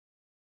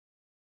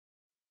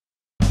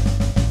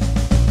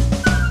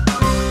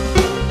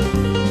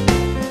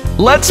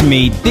Let's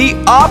meet the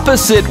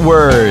opposite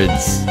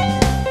words.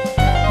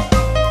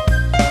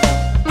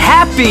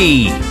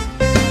 Happy,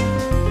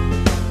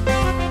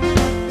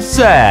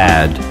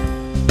 sad,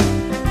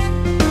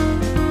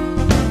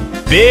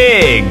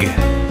 big,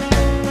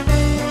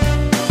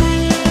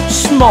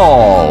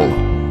 small,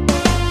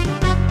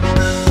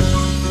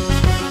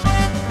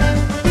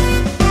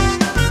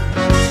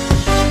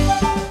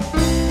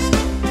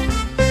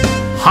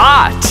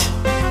 hot,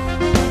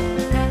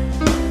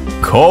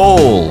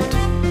 cold,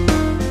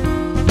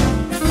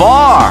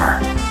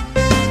 far,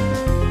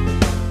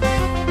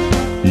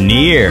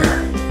 near,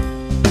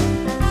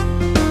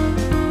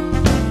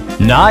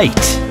 night,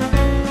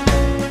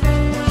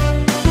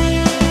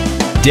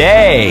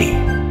 day,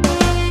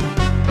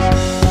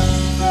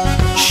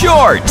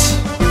 short,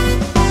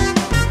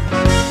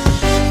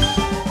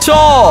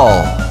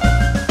 tall,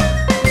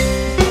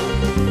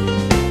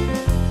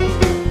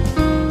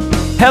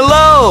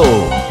 hello,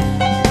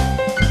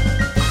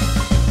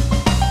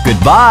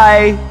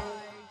 goodbye.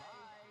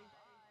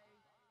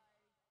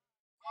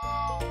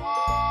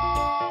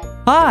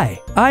 Hi,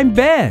 I'm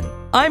Ben.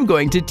 I'm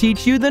going to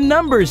teach you the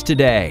numbers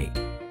today.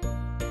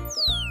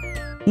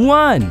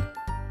 1,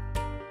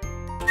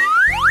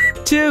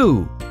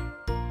 2,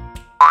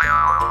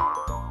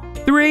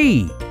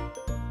 3,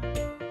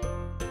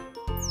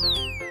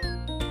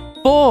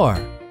 4,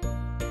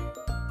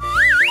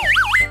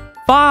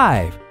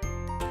 5,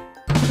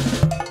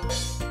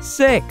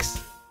 6,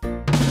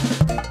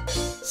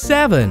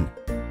 7,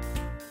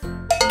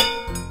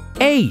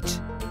 8,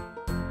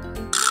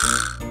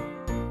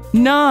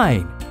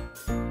 9,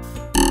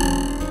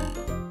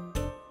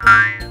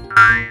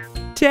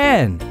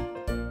 10.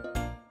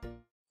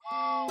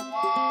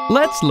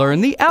 Let's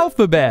learn the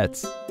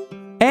alphabets.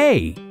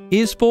 A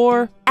is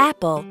for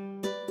apple.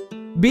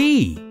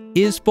 B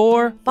is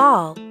for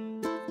Ball.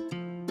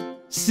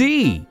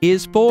 C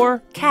is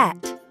for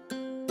Cat.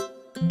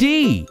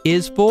 D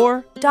is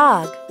for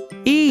Dog.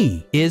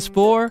 E is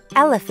for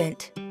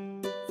Elephant.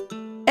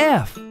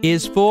 F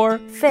is for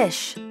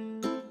Fish.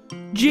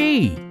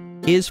 G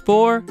is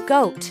for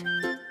Goat.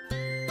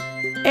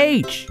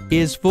 H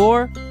is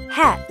for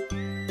Hat.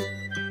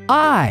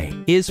 I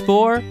is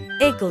for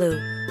Igloo.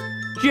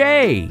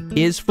 J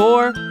is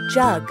for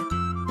Jug.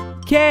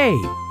 K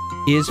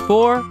is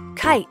for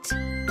Kite.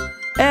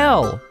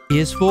 L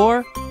is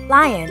for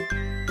Lion.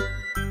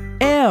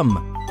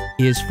 M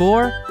is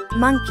for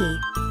Monkey.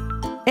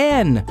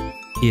 N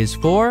is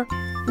for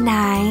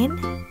 9.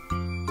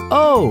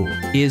 O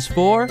is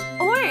for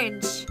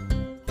Orange.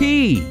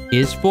 P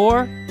is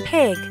for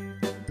Pig.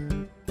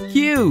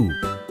 Q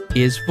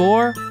is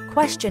for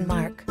Question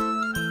mark.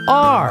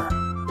 R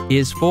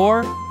is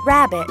for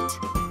Rabbit.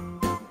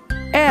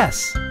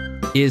 S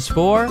is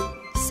for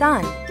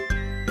Sun.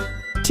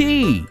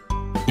 T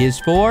is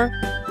for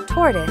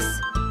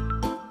Tortoise.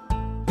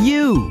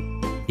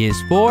 U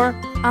is for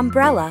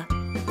Umbrella.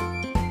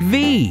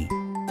 V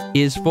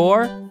is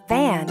for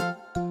Van.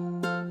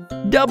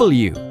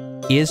 W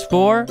is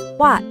for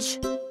Watch.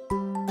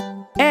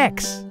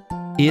 X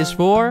is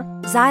for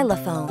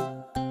Xylophone.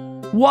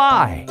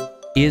 Y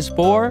is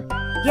for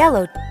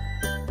Yellow.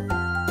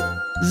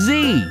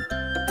 Z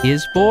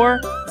is for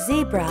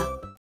Zebra.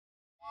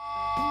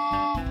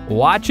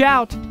 watch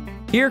out.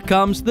 Here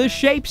comes the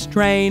shapes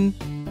train.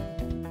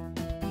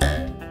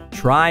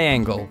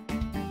 Triangle,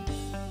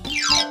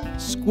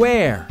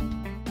 square,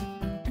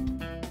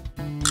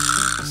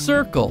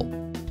 circle,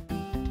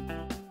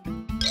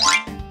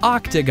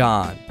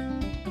 octagon,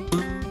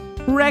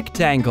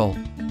 rectangle,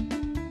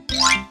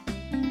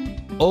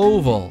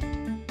 oval,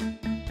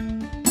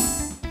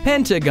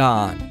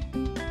 pentagon,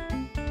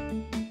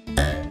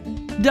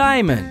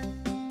 diamond,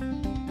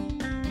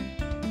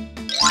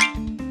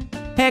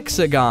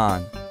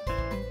 hexagon,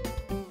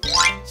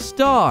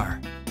 star.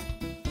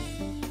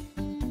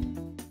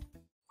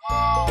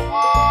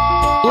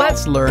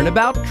 Let's learn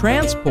about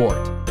transport.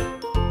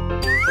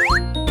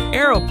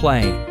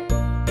 Aeroplane,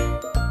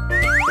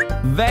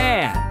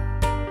 van,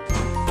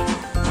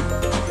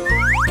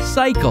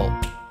 cycle,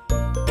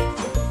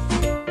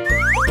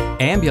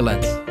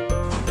 ambulance,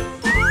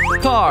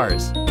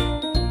 cars,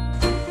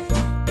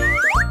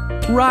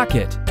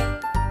 rocket,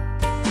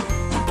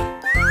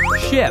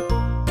 ship,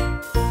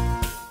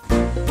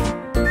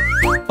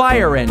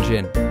 fire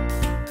engine,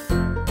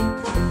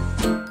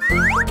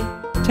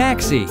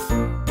 taxi.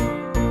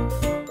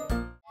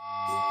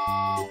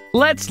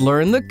 Let's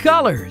learn the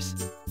colors.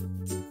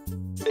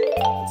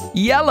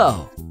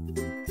 Yellow,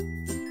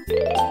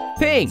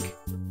 pink,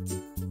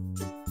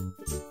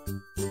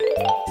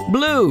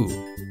 blue,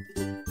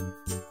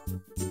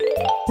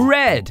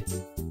 red,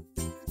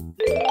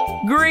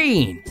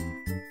 green,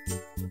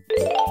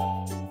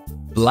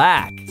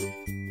 black,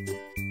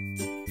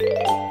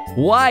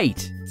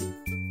 white,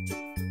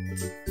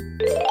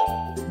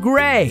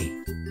 gray,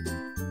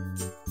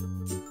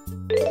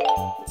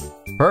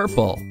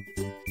 purple,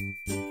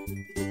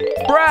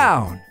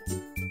 brown.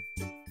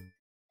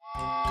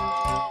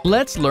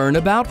 Let's learn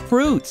about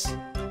fruits.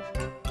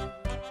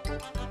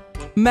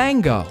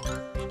 Mango,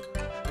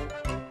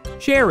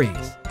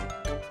 cherries,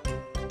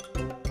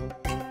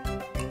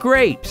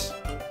 grapes,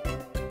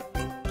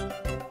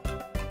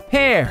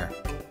 pear,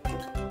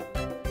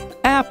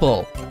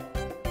 apple,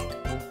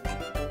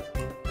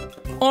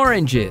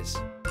 oranges,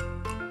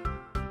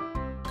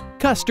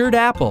 custard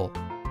apple,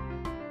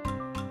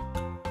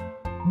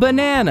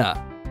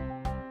 banana,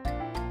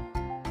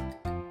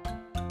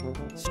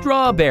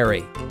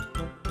 strawberry.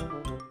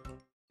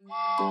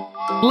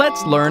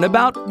 Let's learn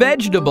about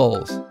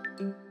vegetables.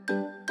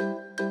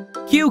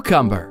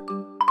 Cucumber,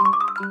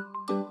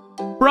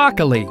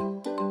 broccoli,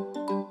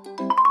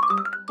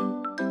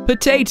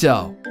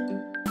 potato,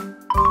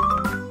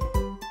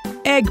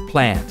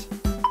 eggplant,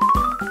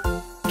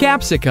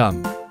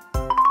 capsicum,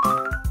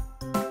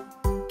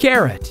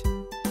 carrot,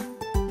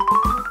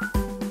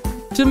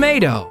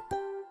 tomato.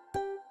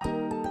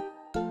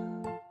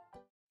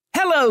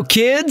 Hello,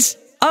 kids!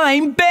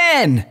 I'm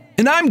Ben,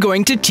 and I'm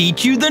going to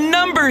teach you the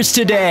numbers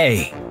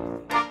today.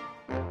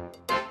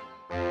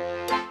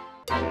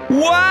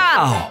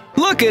 Wow!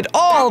 Look at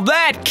all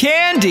that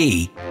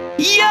candy!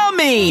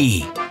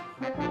 Yummy!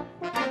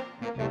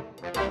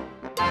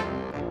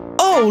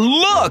 Oh,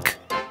 look!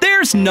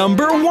 There's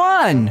number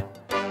 1.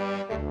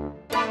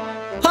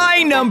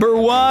 Hi, number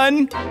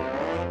 1.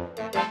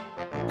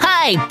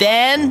 Hi,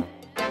 Ben.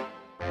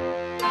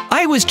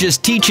 I was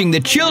just teaching the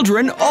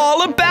children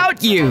all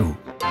about you.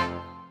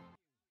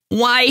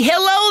 Why,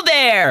 hello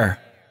there.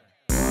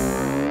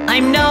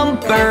 I'm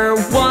number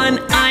 1.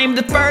 I'm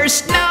the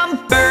first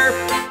number.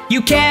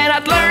 You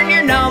cannot learn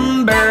your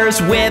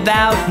numbers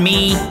without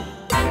me.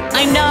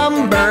 I'm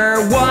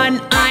number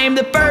 1. I'm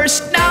the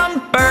first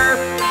number.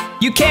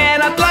 You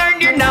cannot learn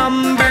your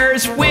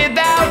numbers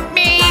without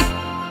me.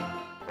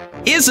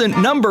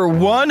 Isn't number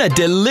 1 a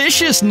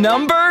delicious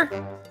number?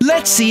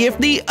 Let's see if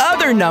the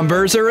other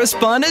numbers are as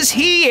fun as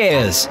he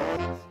is.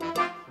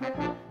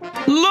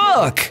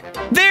 Look!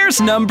 There's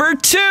number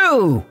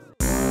 2.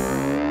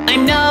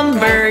 I'm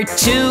number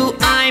 2.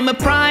 I'm a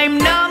prime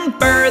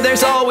number.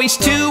 There's always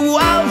 2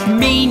 of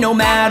me, no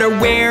matter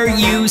where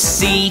you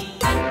see.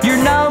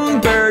 You're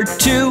number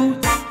 2.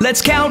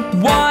 Let's count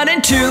 1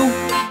 and 2.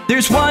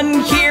 There's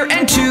 1 here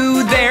and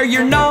 2 there.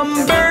 You're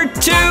number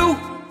 2.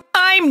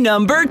 I'm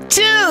number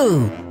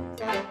 2.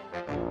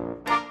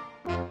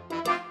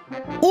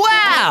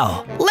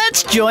 Wow!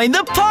 Let's join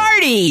the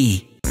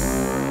party!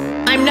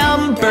 I'm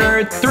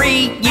number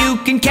 3. You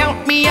can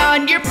count me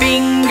on your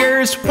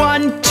fingers.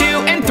 1, 2,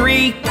 and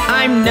 3.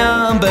 I'm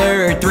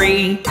number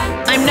 3.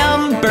 I'm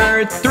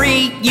number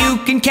 3. You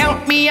can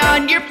count me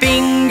on your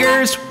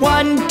fingers.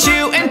 1, 2,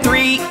 and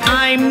 3.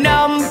 I'm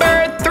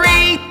number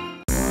 3.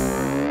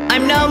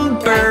 I'm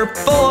number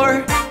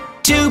 4.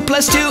 2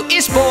 plus 2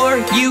 is 4.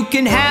 You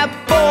can have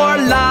 4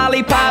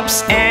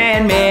 lollipops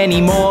and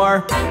many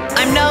more.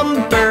 I'm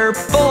number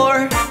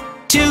 4.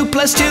 2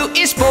 plus 2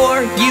 is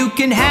 4. You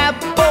can have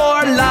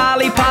 4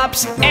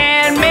 lollipops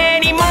and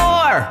many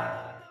more.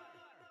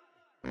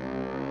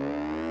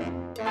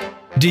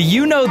 Do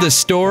you know the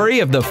story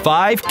of the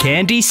 5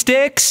 candy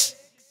sticks?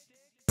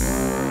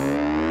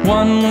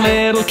 One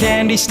little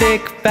candy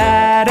stick,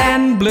 fat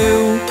and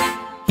blue.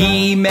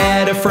 He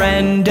met a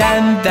friend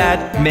and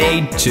that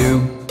made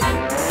 2.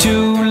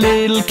 2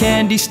 little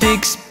candy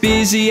sticks,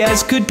 busy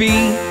as could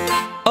be.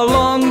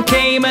 Along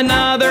came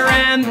another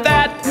and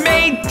that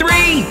made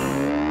 3.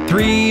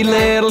 3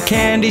 little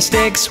candy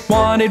sticks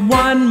wanted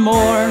 1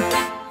 more.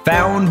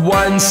 Found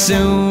 1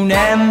 soon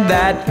and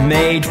that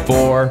made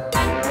 4.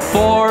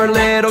 4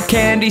 little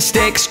candy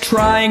sticks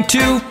trying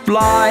to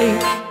fly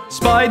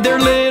spied their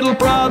little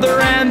brother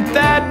and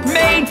that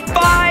made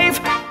 5.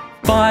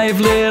 5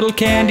 little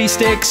candy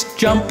sticks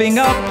jumping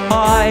up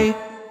high.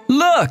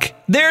 Look,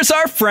 there's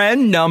our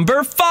friend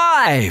number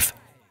 5.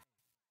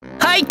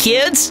 Hi,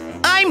 kids.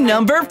 I'm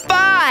number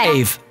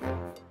 5.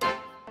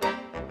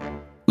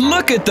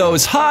 Look at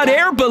those hot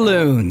air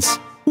balloons!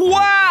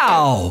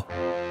 Wow!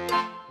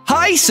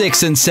 Hi,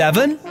 6 and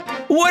 7.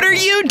 What are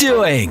you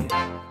doing?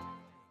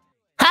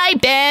 Hi,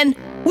 Ben.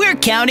 We're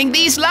counting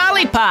these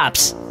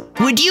lollipops.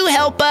 Would you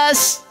help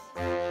us?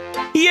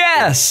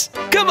 Yes!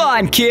 Come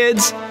on,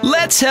 kids.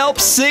 Let's help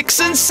 6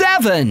 and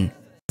 7.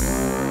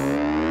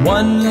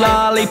 1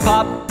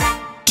 lollipop,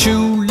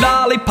 2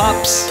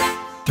 lollipops,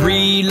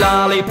 3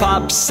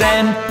 lollipops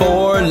and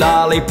 4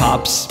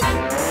 lollipops.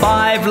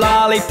 5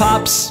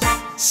 lollipops,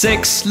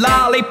 6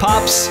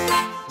 lollipops,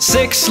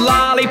 6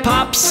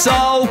 lollipops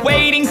all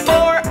waiting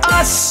for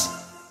us.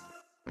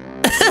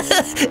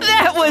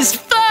 That was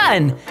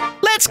fun!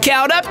 Let's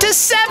count up to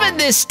 7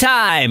 this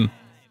time.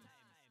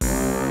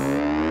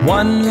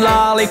 1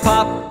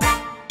 lollipop,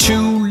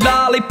 2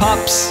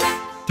 lollipops,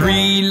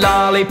 3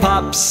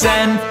 lollipops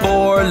and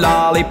 4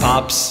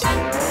 lollipops.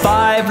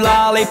 5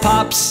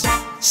 lollipops,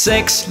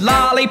 6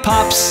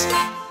 lollipops,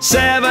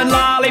 7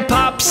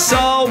 lollipops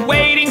all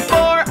waiting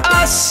for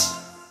us.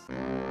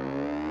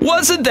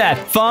 Wasn't that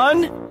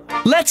fun?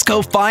 Let's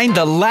go find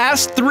the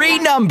last 3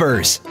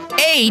 numbers,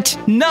 8,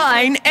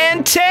 9,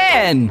 and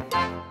 10.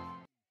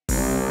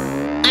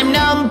 I'm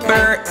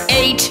number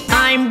 8.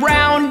 I'm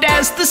round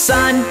as the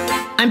sun.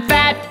 I'm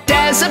fat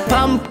as as a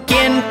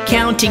pumpkin,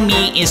 counting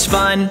me is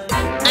fun.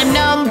 I'm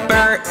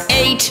number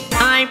 8,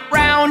 I'm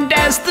round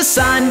as the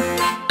sun.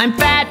 I'm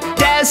fat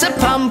as a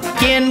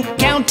pumpkin,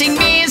 counting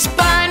me is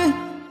fun.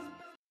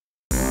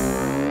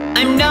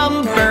 I'm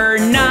number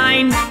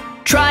 9,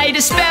 try to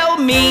spell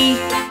me,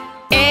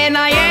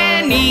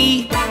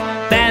 N-I-N-E,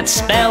 that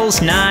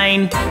spells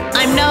 9.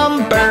 I'm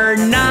number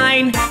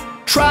 9,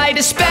 try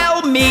to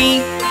spell me,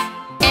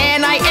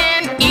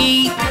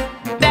 N-I-N-E,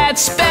 that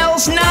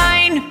spells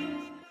 9.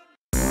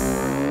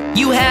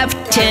 You have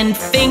 10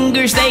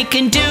 fingers, they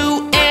can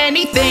do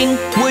anything.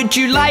 Would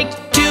you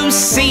like to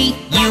see?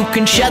 You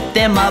can shut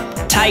them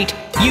up tight.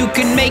 You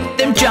can make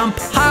them jump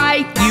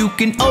high. You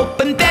can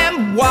open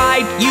them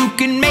wide. You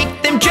can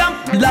make them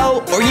jump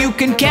low, or you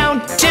can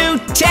count to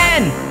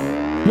 10.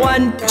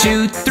 1,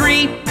 2,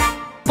 3,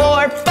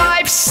 4,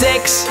 5,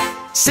 6,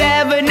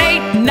 7,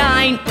 8,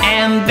 9,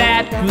 and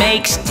that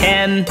makes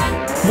 10.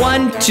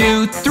 1,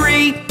 2,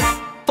 3,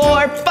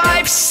 4,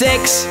 5,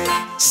 6,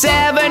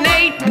 7,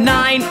 8,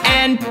 9,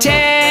 and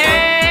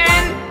 10.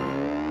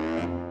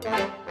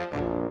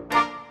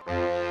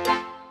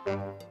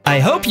 I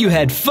hope you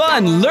had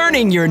fun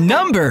learning your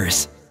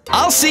numbers.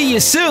 I'll see you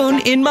soon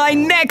in my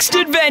next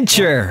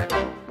adventure.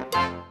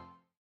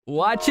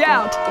 Watch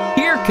out,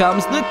 here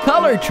comes the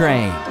color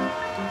train.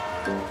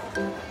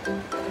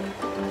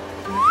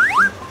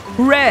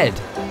 Red.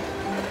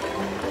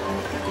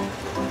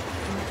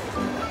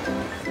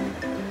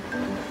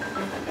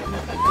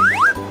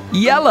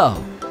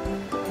 Yellow.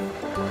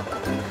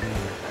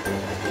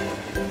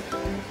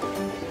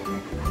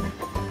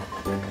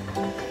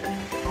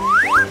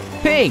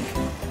 Pink.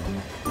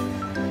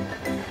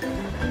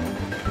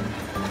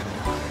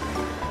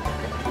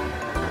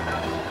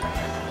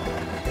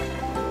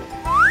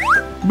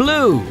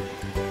 Blue.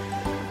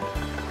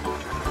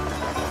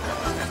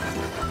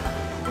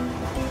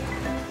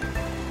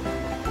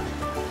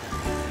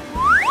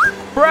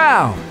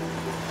 Brown.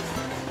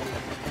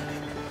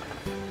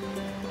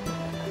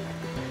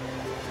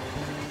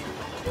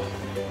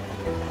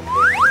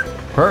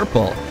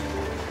 Purple.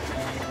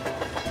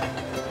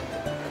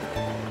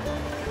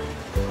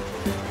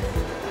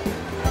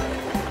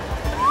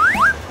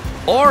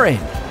 Orange.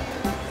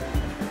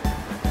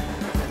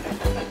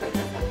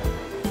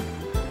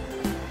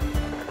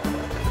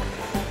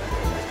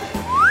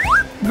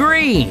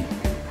 Green.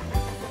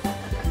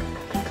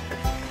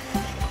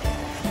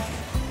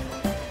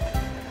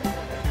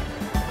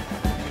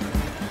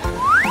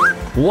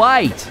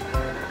 White.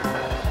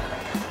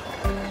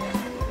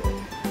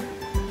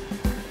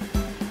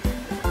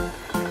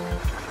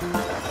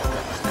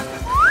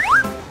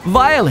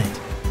 Violet.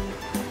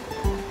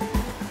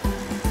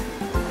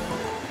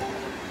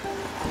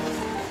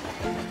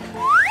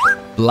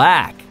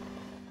 Black.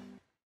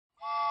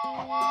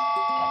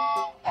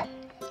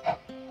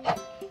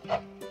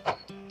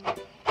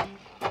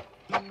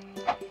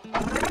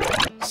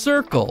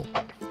 Circle.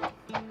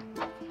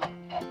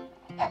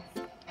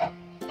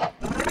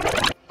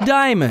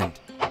 Diamond.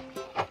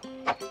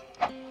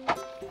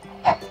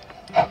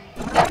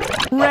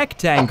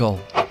 Rectangle.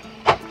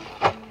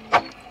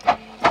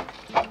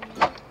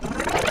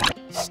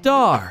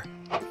 Star.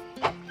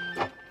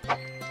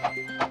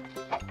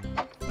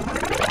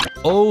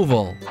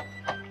 Oval.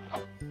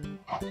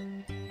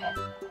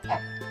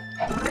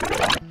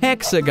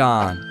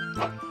 Hexagon.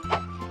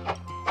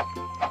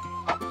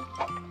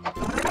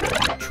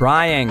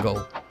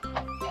 Triangle.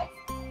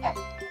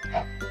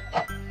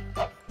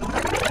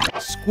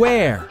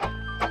 Square.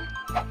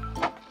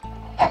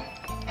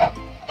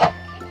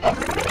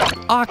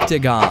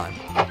 Octagon.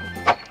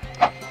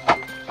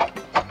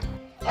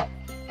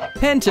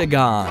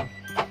 Pentagon.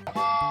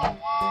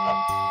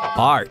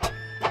 Heart.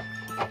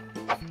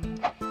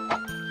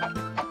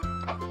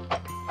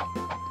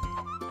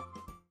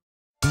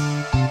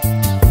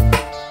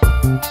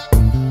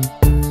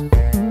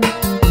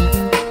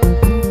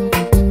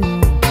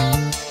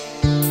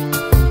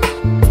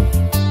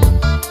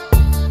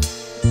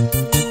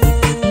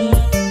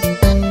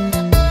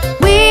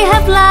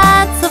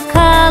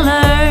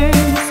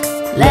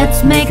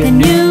 Let's make a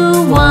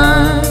new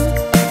one.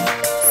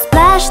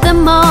 Splash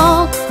them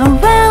all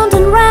around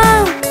and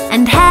round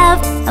and have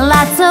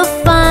lots of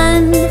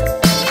fun.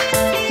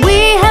 We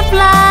have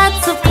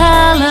lots of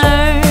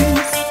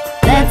colors.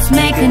 Let's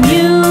make a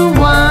new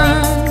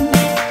one.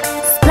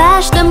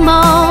 Splash them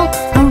all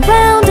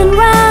around and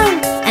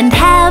round and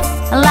have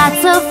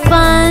lots of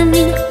fun.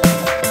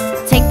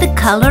 Take the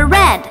color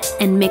red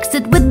and mix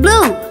it with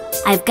blue.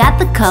 I've got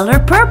the color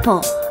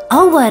purple.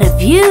 Oh, what a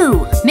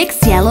view!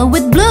 Mix yellow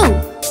with blue,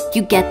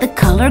 you get the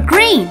color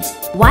green.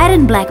 White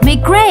and black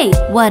make gray.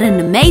 What an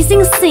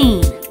amazing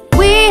scene!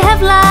 We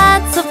have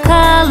lots of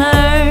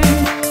colors.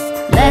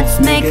 Let's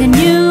make a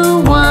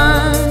new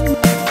one.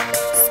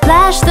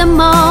 Splash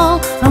them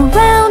all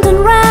around and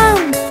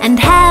round and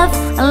have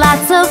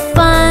lots of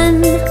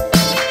fun.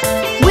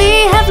 We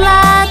have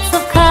lots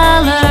of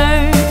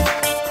colors.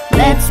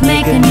 Let's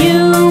make a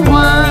new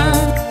one.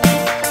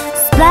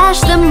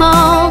 Splash them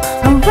all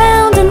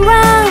around and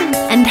round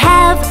and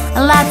have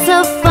lots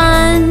of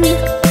fun.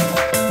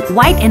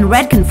 White and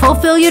red can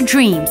fulfill your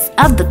dreams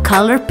of the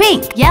color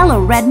pink.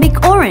 Yellow, red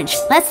make orange.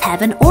 Let's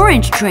have an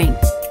orange drink.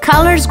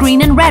 Colors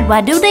green and red,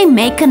 why do they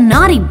make a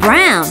naughty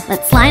brown?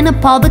 Let's line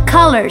up all the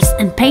colors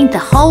and paint the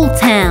whole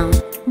town.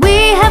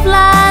 We have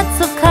lots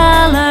of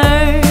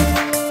colors.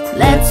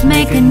 Let's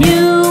make a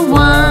new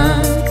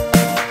one.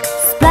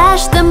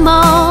 Splash them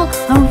all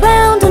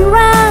around and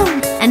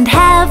round and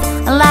have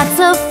lots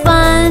of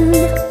fun.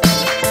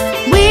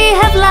 We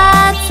have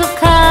lots of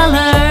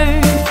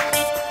colors.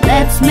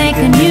 Let's make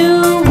a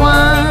new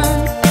one.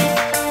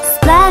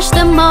 Splash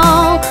them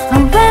all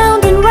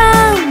around and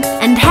round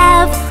and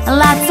have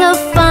lots of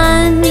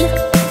fun.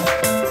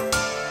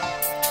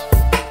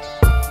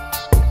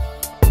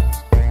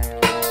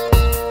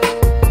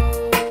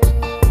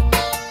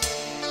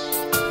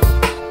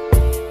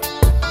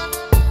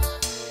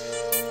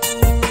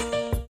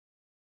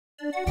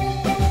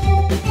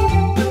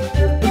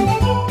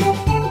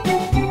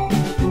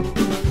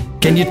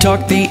 Can you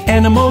talk the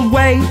animal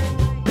way?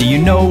 Do you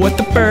know what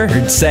the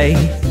birds say?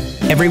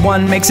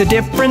 Everyone makes a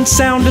different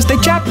sound as they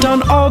chat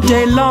on all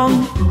day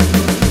long.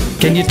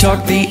 Can you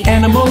talk the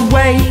animal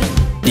way?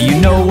 Do you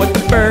know what the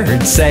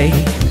birds say?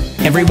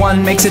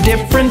 Everyone makes a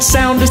different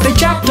sound as they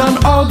chat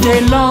on all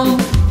day long.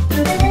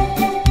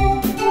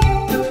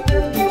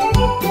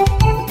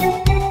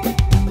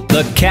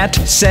 The cat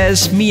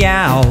says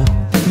meow,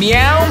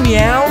 meow,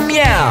 meow,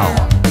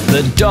 meow.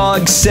 The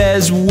dog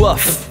says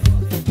woof,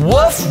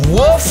 woof,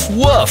 woof,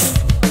 woof.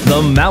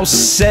 The mouse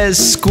says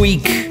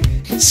squeak,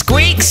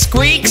 squeak,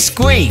 squeak,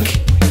 squeak.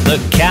 The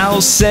cow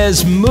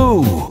says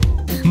moo,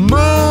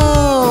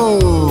 moo.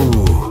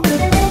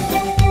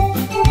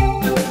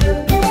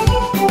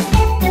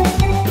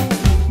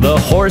 The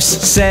horse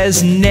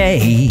says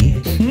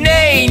neigh,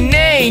 neigh,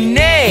 neigh,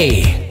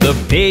 neigh. The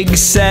pig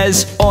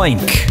says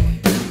oink,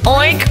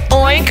 oink,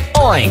 oink,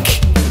 oink.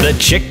 The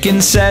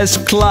chicken says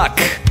cluck,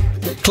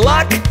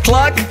 cluck,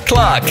 cluck,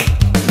 cluck.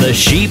 The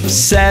sheep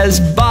says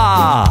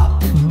baa,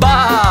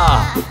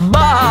 baa,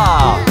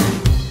 baa.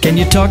 Can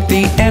you talk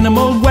the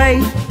animal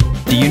way?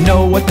 Do you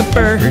know what the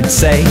birds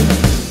say?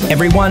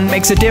 Everyone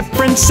makes a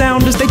different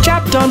sound as they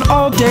chat on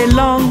all day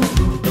long.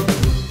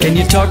 Can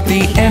you talk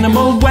the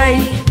animal way?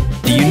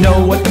 Do you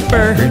know what the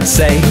birds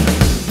say?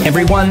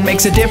 Everyone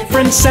makes a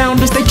different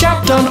sound as they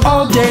chat on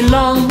all day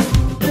long.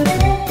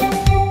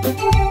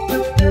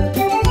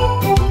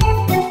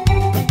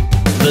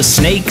 The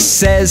snake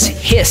says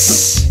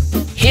hiss,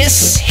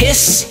 hiss,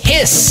 hiss,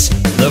 hiss.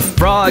 The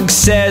frog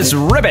says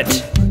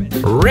ribbit,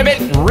 ribbit,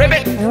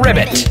 ribbit,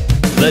 ribbit.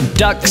 The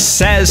duck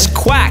says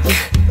quack,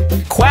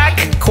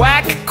 quack,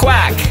 quack,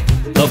 quack.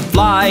 The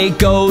fly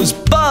goes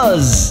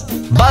buzz,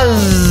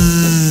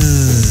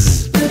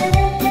 buzz.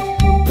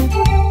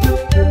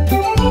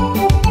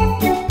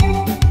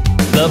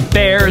 The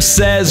bear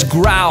says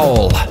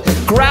growl,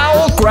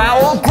 growl,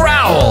 growl,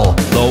 growl.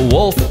 The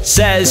wolf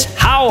says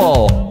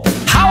howl,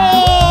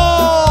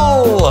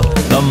 howl.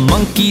 The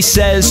monkey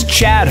says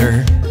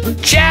chatter,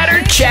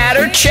 chatter,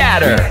 chatter,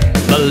 chatter.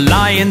 The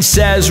lion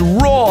says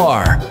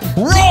roar,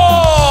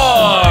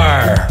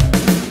 roar.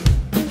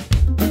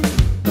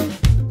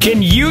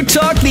 Can you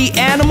talk the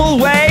animal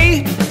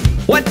way?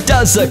 What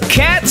does a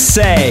cat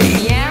say?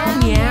 Meow,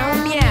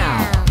 meow,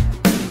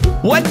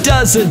 meow. What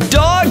does a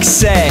dog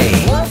say?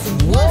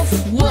 Woof,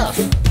 woof, woof.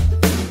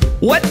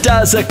 What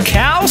does a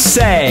cow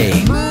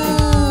say?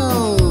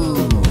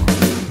 Moo.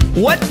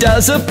 What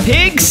does a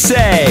pig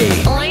say?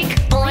 Oink,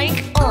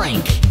 oink,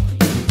 oink.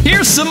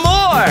 Here's some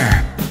more.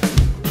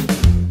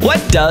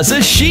 What does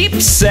a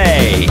sheep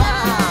say?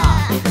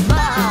 Baa,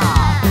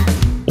 baa.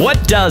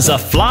 What does a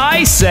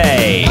fly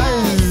say?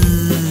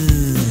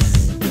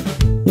 Buzz.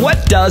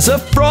 What does a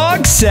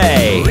frog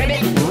say?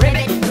 Ribbit,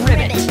 ribbit,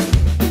 ribbit.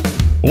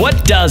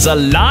 What does a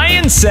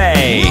lion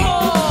say?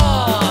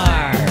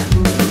 Roar.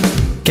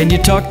 Can you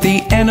talk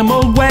the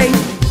animal way?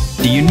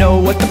 Do you know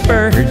what the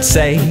birds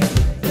say?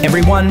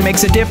 Everyone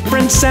makes a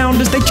different sound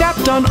as they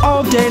chat on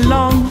all day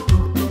long.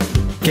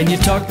 Can you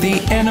talk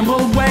the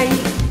animal way?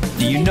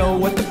 Do you know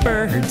what the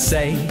birds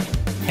say?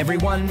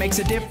 Everyone makes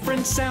a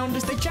different sound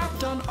as they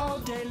chat on all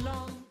day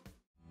long.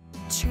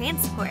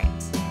 Transport.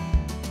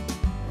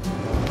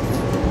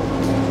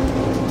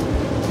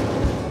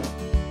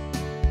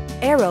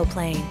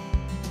 Aeroplane.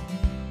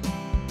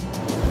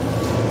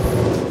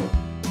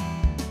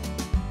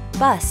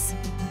 Bus.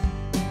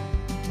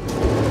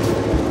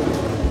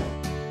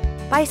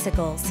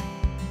 Bicycles.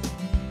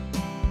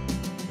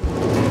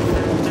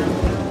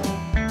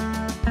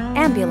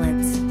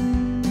 Ambulance.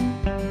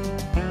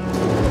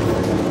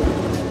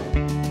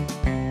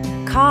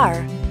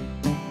 Car.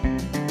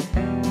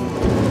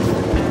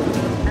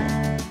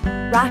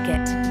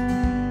 Rocket.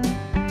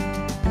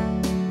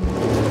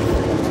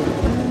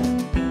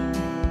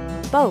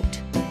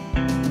 Boat.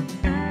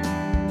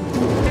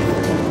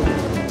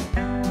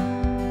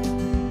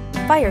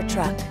 Fire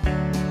truck.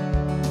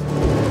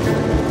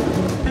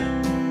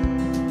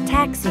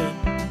 Taxi.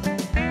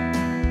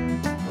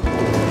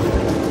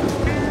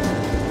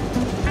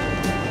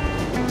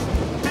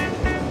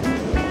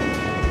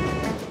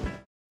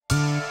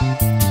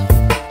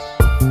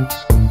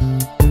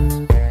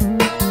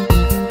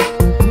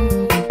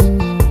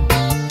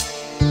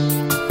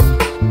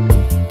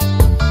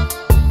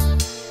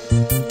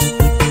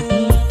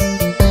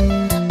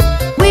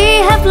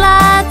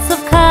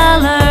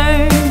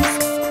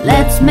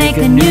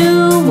 make a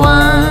new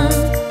one.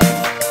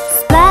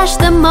 Splash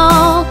them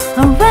all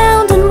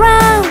around and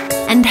round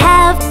and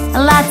have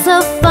lots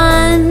of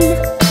fun.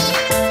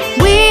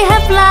 We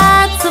have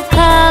lots of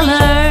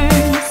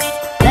colors.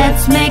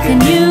 Let's make a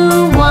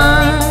new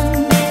one.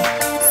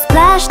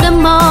 Splash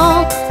them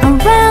all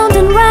around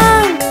and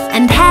round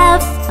and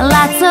have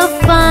lots of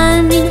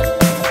fun.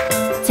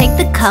 Take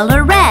the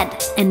color red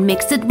and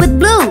mix it with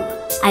blue.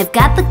 I've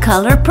got the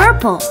color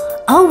purple.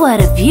 Oh,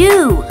 what a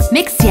view!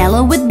 Mix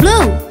yellow with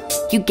blue.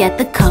 You get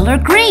the color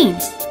green.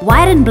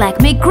 White and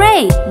black make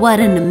gray. What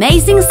an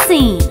amazing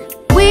scene!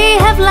 We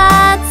have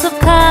lots of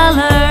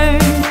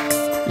colors.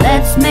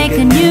 Let's make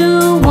a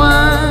new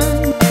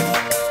one.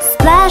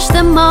 Splash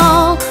them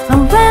all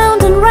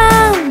around and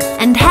round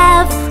and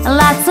have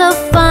lots of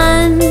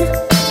fun.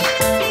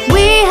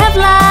 We have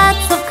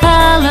lots of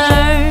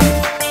colors.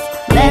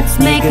 Let's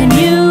make a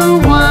new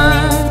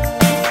one.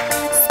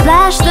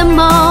 Splash them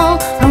all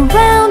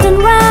around and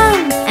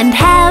round and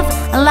have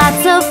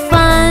lots of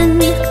fun.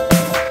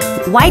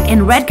 White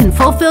and red can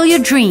fulfill your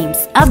dreams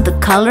of the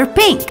color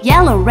pink.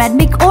 Yellow, red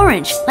make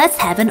orange. Let's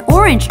have an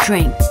orange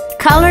drink.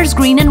 Colors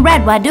green and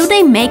red, why do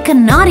they make a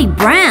naughty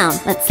brown?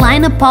 Let's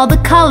line up all the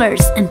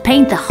colors and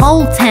paint the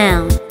whole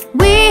town.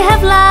 We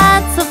have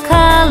lots of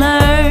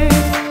colors.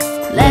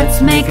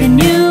 Let's make a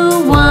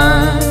new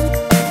one.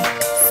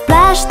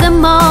 Splash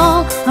them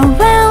all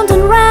around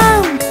and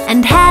round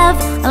and have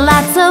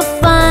lots of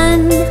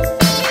fun.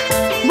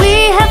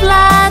 We have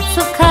lots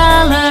of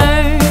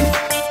colors.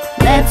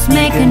 Let's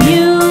make a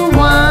new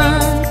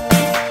one.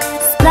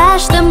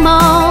 Splash them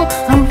all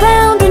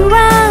around and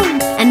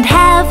round and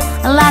have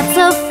lots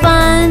of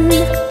fun.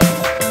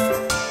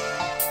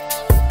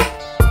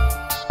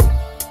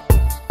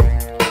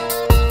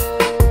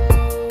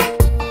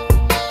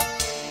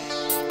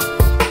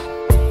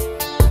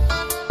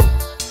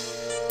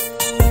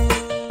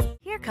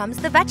 Here comes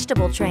the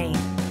vegetable train.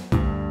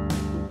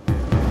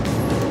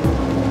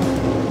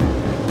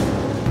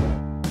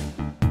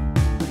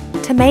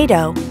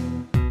 Tomato,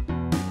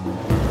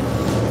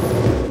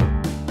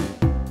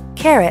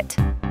 carrot,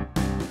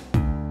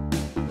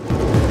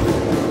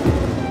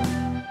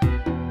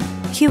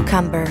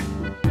 cucumber,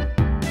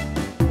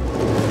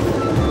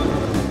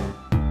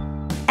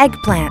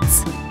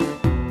 eggplants,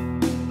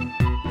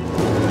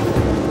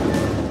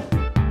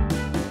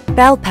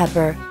 bell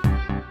pepper,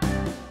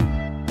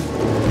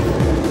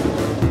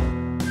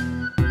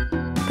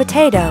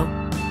 potato,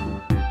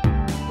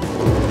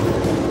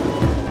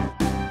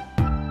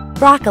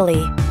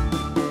 broccoli,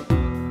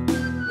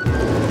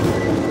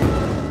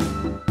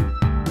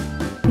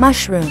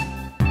 mushroom,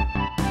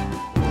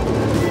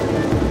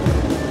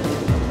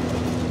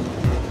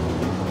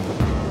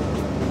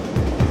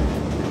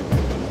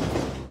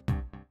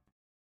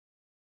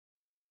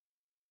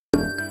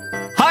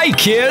 Hi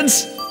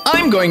kids!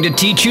 I'm going to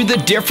teach you the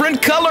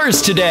different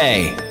colors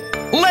today.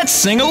 Let's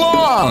sing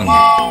along!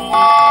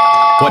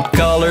 What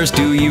colors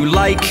do you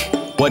like?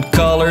 What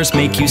colors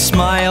make you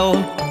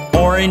smile?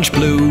 Orange,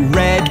 blue,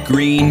 red,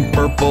 green,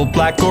 purple,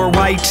 black or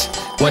white.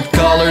 What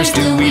colors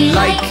do we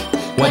like?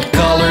 What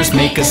colors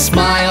make us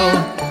smile?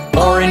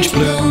 Orange,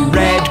 blue,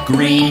 red,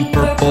 green,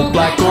 purple,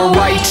 black or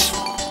white.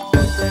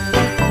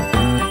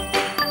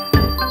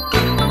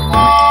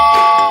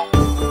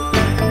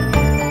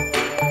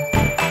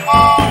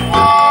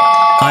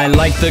 I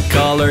like the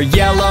color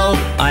yellow,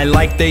 I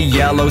like the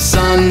yellow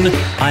sun.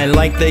 I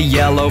like the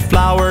yellow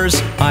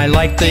flowers, I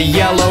like the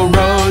yellow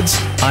roads.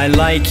 I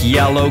like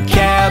yellow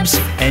cabs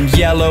and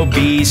yellow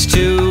bees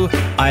too.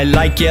 I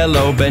like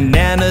yellow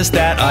bananas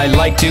that I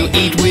like to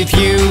eat with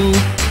you.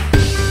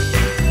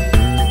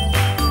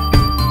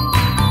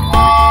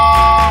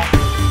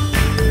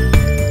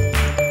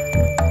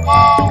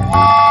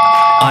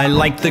 I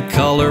like the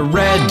color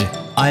red,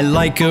 I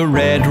like a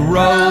red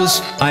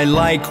rose. I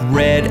like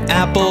red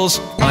apples,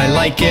 I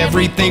like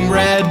everything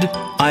red.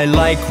 I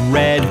like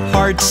red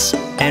hearts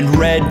and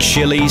red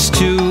chilies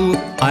too.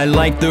 I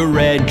like the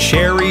red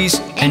cherries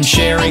and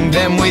sharing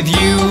them with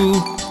you.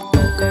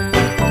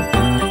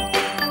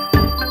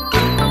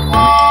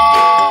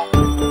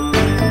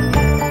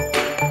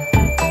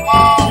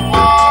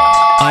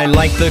 I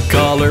like the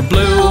color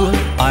blue,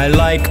 I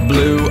like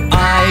blue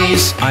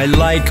eyes. I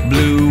like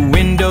blue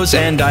windows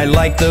and I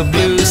like the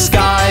blue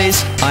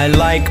skies. I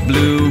like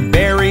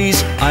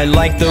blueberries, I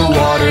like the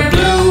water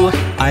blue.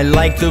 I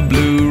like the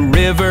blue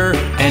river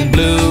and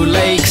blue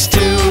lakes too.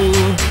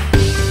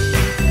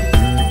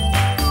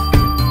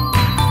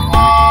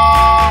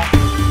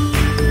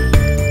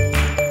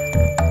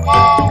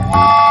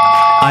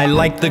 I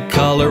like the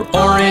color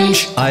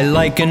orange, I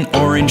like an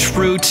orange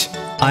fruit.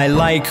 I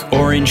like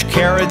orange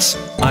carrots,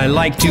 I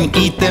like to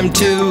eat them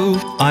too.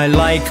 I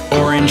like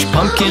orange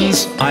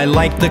pumpkins, I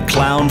like the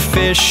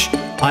clownfish.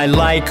 I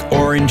like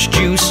orange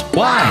juice,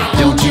 why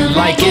don't you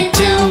like it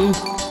too?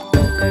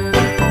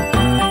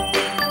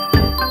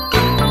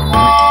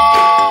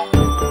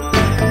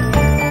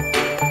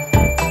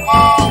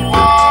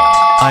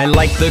 I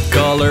like the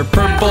color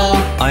purple,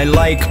 I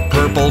like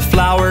purple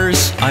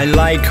flowers. I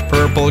like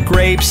purple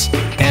grapes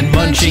and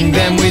munching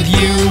them with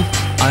you.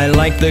 I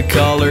like the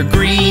color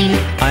green.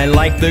 I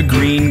like the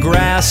green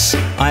grass.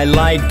 I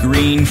like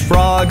green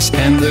frogs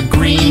and the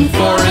green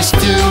forest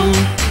too.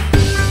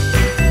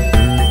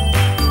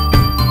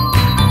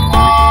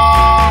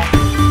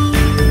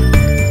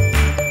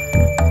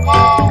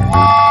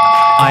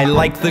 I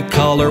like the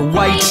color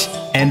white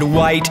and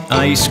white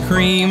ice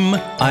cream.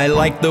 I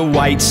like the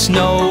white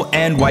snow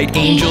and white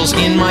angels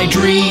in my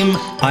dream.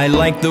 I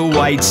like the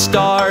white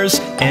stars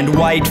and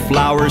white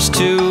flowers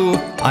too.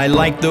 I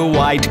like the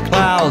white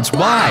clouds.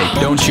 Why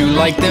don't you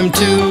like them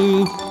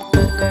too?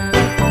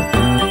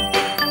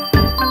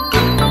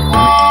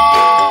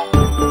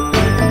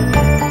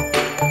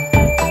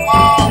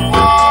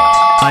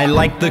 I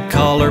like the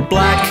color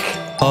black,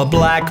 a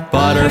black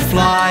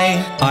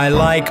butterfly. I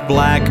like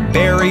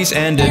blackberries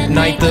and at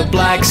night the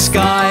black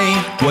sky.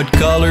 What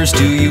colors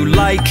do you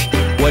like?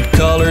 What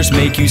colors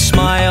make you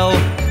smile?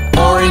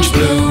 Orange,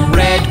 blue,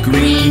 red,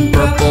 green,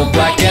 purple,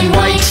 black and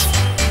white.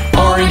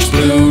 Orange,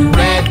 blue,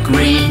 red,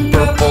 green,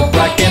 purple,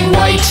 black and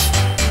white.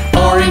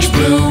 Orange,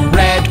 blue,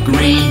 red,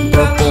 green,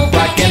 purple,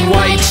 black and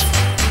white.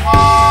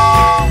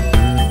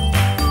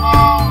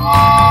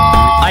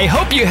 I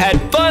hope you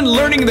had fun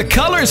learning the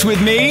colors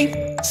with me.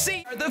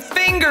 See, the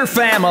finger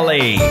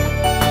family.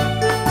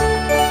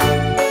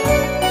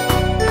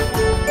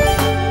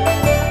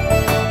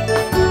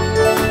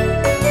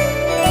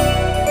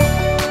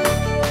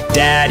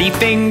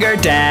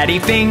 Daddy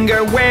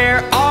finger,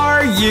 where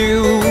are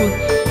you?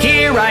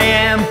 Here I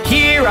am,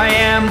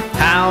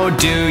 how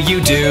do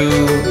you do?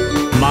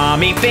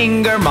 Mommy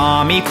finger,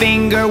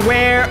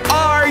 where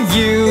are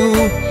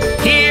you?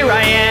 Here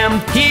I am,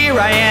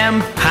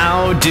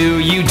 how do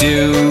you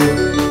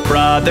do?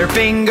 Brother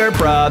finger,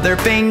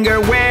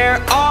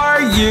 where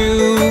are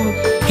you?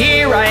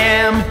 Here I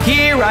am,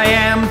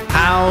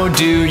 how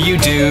do you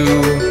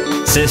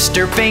do?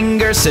 Sister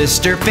finger,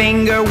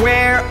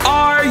 where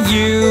are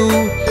you?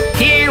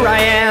 Here I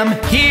am,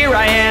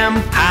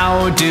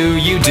 how do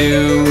you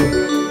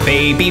do?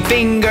 Baby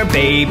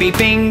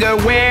finger,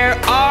 where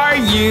are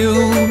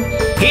you?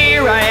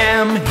 Here I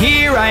am,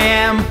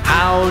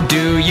 how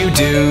do you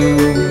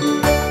do?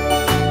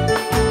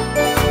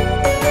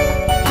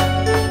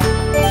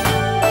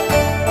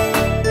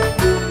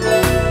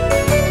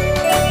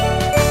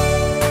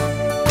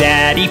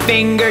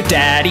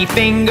 Daddy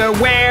finger,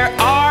 where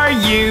are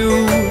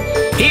you?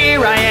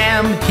 Here I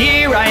am,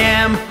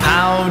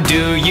 how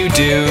do you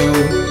do?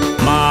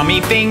 Mommy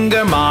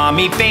finger,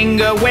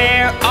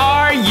 where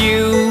are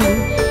you?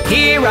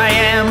 Here I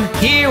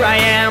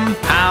am,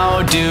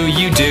 how do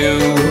you do?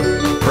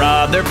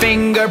 Brother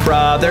finger,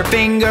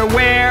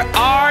 where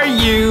are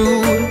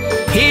you?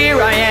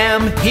 Here I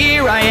am,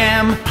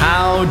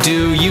 how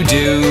do you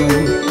do?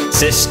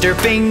 Sister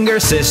finger,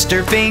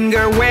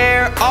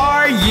 where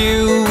are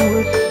you?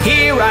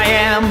 Here I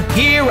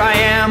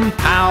am,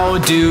 how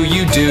do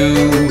you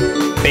do?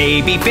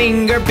 Baby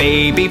finger,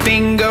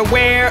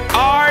 where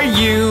are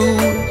you?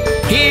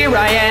 Here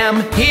I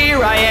am,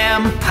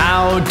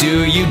 how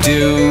do you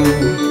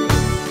do?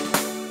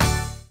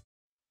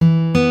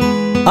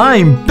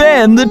 I'm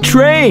Ben the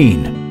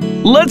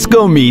Train. Let's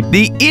go meet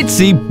the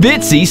itsy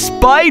bitsy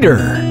spider.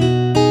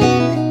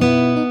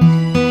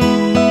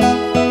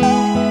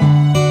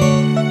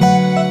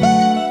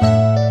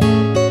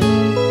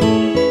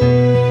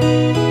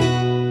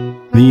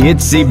 The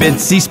itsy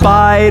bitsy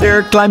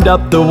spider climbed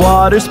up the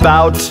water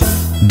spout.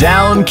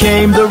 Down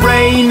came the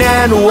rain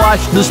and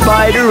washed the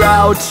spider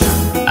out.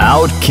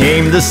 Out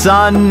came the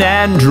sun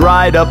and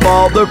dried up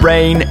all the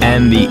rain,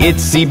 and the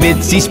itsy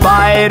bitsy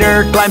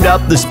spider climbed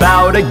up the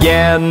spout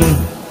again.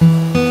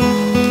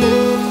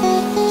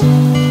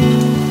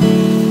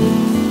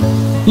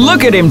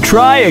 Look at him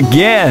try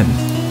again.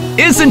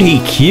 Isn't he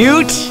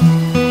cute?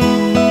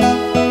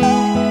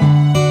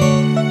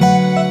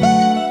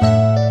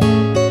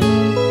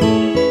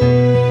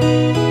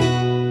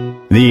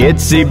 The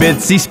itsy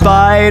bitsy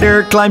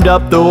spider climbed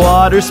up the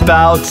water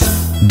spout.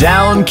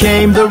 Down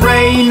came the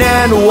rain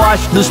and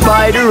washed the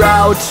spider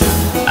out.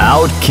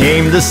 Out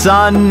came the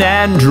sun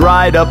and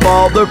dried up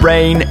all the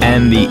rain,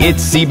 and the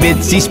itsy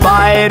bitsy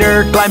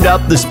spider climbed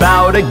up the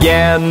spout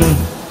again.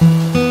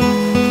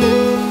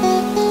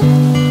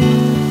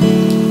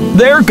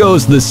 There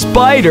goes the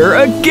spider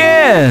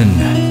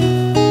again!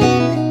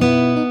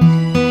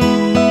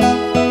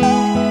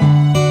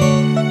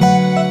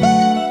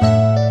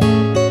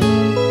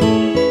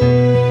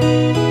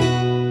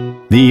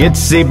 The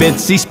itsy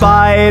bitsy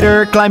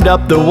spider climbed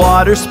up the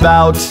water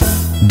spout.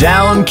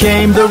 Down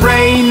came the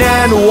rain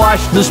and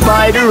washed the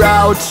spider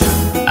out.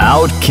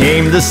 Out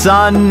came the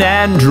sun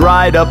and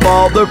dried up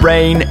all the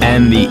rain,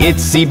 and the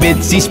itsy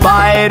bitsy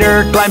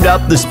spider climbed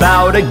up the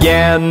spout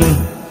again.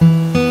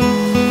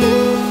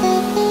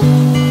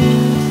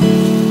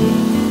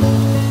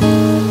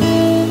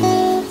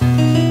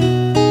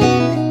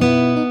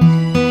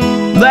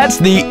 That's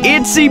the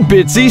itsy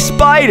bitsy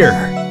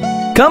spider.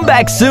 Come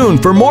back soon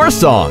for more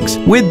songs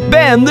with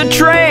Ben the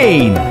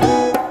Train.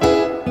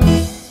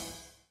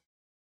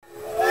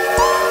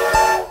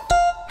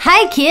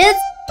 Hi kids,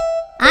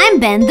 I'm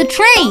Ben the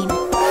Train.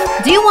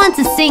 Do you want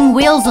to sing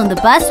Wheels on the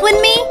Bus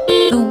with me?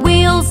 The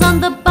wheels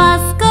on the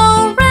bus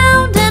go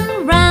round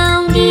and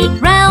round,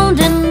 round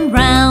and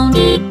round,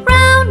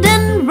 round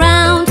and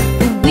round.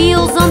 The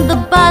wheels on the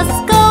bus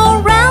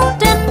go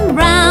round and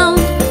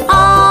round,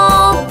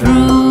 all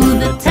through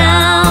the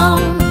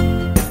town.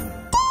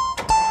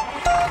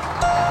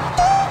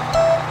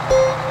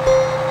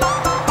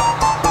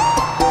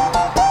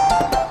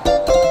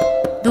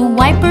 The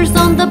wipers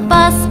on the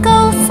bus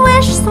go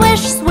swish,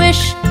 swish,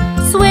 swish,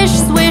 swish,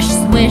 swish,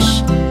 swish,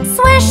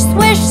 swish,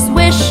 swish,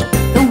 swish.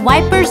 The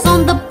wipers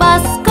on the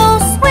bus go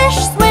swish,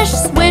 swish,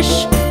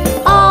 swish,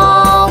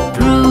 all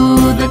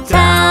through the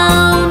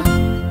town.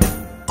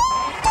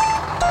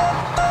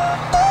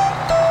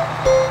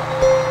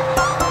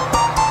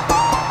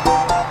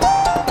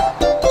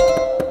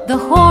 The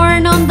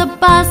horn on the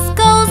bus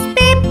goes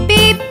beep,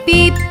 beep,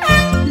 beep,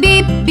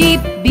 beep,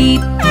 beep,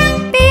 beep,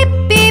 beep,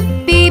 beep,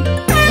 beep.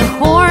 The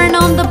horn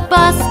on the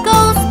bus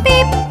goes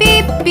beep,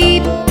 beep,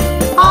 beep,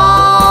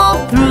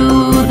 all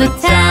through the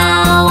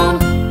town.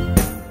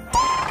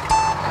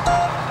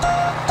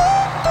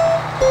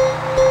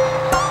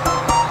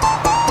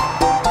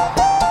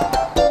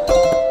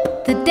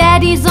 The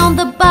daddies on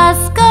the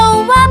bus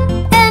go up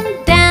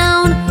and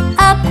down,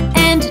 up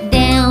and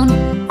down,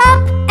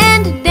 up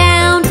and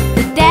down.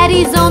 The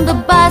daddies on the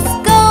bus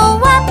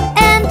go up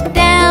and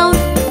down,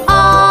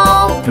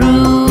 all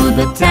through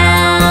the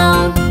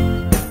town.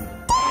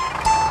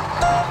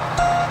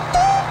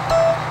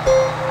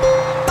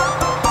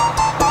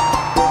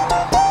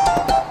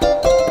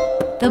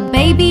 The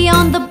baby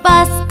on the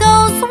bus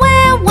goes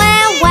wah,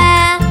 wah,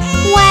 wah,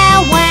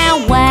 wah, wah,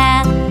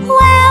 wah,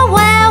 wah,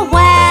 wah,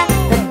 wah.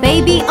 The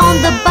baby on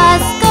the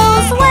bus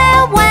goes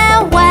wah,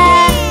 wah,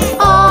 wah,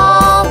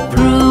 all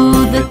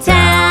through the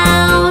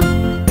town.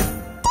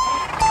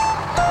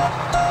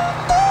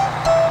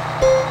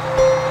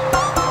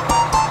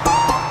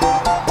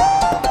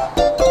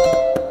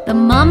 The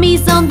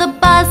mummies on the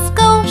bus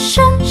go sh,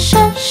 sh,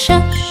 sh,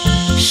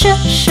 sh,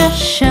 sh,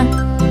 sh,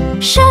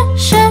 sh,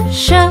 sh,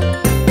 sh.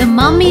 The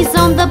mummies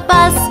on the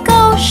bus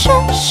go sh,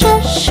 sh,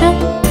 sh,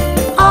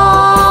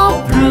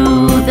 all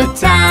through the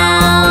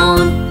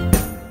town.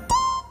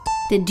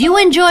 Did you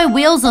enjoy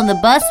Wheels on the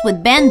Bus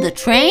with Ben the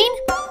Train?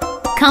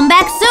 Come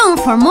back soon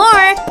for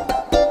more!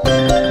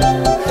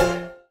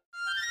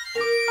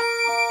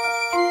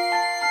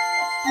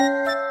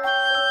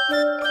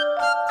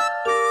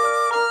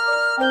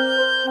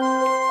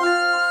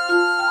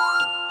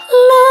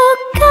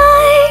 Look,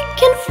 I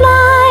can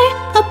fly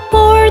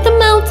aboard the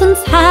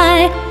mountains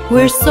high.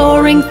 We're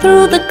soaring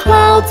through the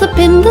clouds up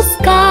in the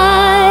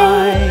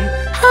sky.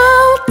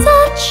 I'll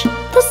touch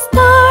the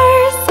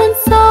stars and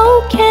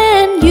so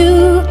can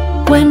you,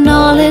 when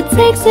all it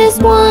takes is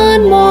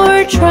one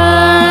more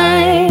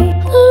try.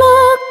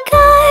 Look,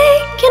 I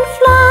can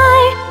fly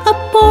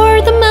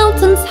aboard the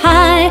mountains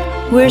high.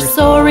 We're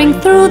soaring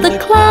through the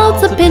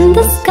clouds up in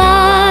the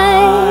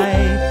sky.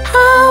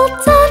 I'll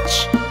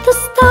touch the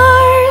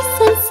stars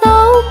and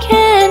so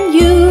can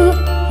you,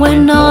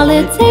 when all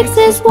it takes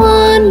is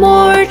one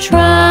more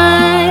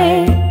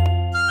try.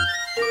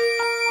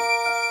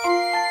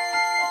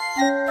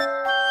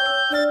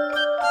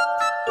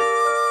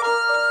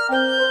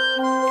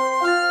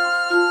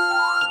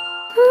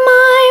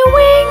 My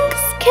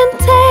wings can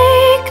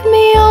take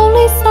me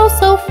only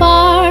so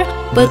far,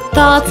 but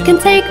thoughts can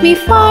take me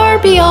far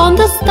beyond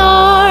the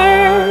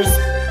stars.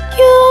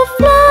 You'll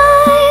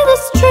fly the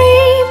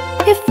stream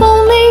if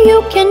only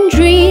you can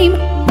dream,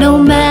 no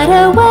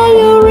matter where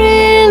you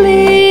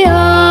really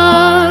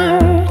are.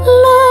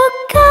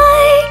 Look,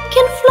 I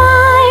can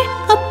fly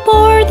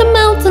aboard the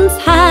mountains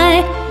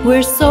high.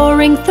 We're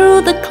soaring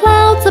through the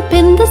clouds up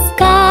in the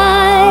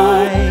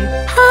sky.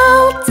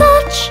 I'll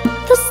touch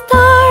the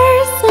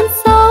stars and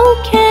so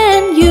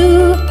can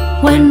you,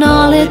 when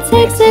all it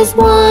takes is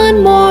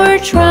one more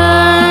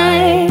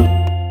try.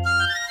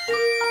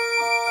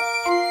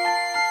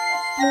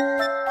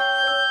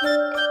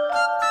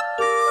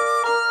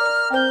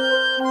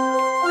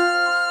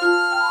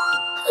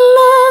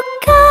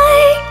 Look, I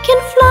can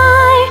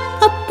fly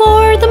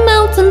aboard the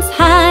mountains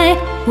high.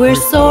 We're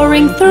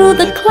soaring through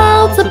the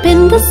clouds up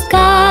in the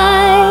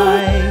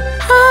sky.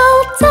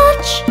 I'll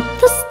touch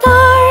the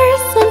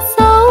stars and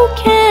so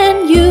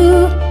can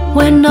you,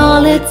 when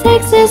all it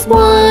takes is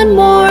one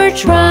more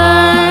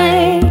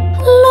try.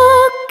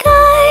 Look,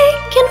 I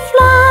can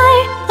fly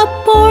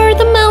aboard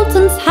the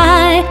mountains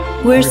high.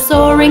 We're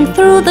soaring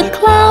through the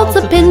clouds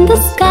up in the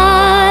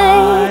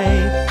sky.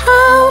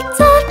 I'll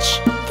touch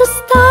the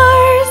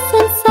stars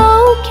and so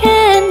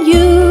can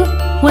you,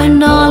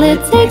 when all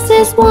it takes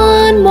is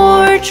one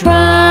more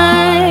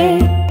try.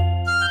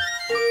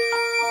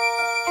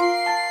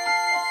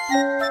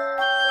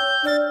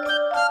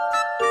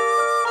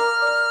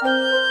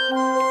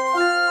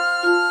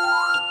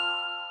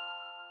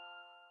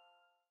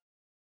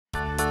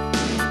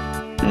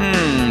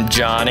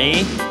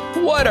 Johnny,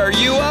 what are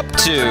you up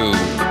to?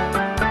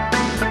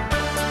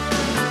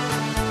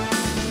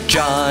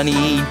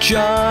 Johnny,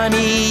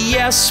 Johnny,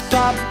 yes,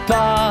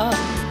 Papa,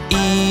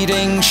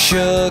 Eating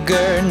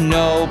sugar,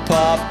 no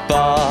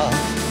papa.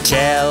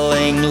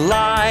 Telling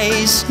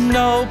lies,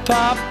 no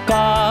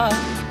papa.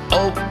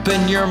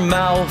 Open your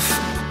mouth,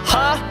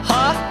 ha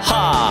ha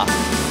ha.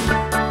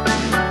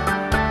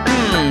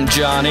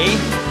 Johnny,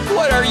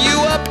 what are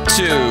you up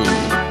to?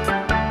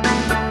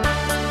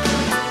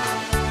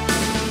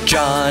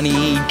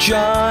 Johnny,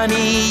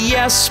 Johnny,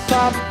 yes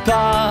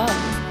papa.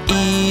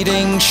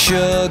 Eating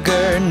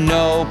sugar,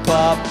 no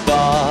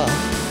papa.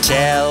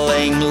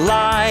 Telling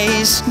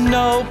lies,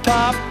 no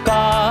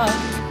papa.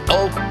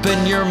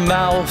 Open your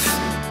mouth,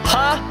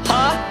 ha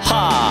ha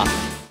ha.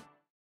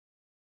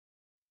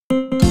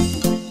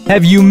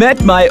 Have you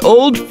met my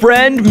old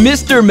friend,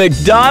 Mr.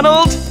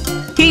 McDonald?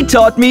 He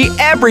taught me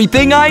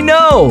everything I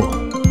know.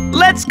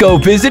 Let's go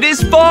visit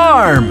his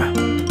farm.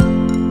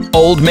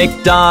 Old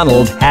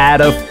MacDonald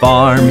had a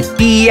farm,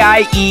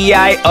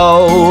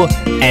 E-I-E-I-O.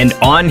 And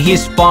on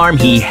his farm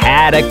he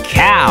had a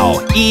cow,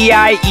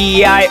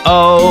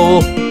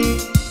 E-I-E-I-O.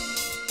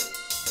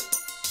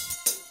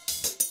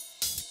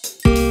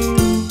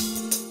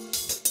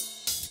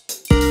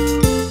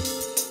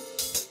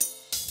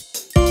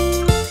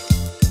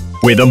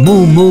 With a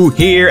moo-moo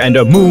here and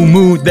a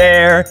moo-moo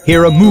there.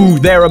 Here a moo,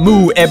 there a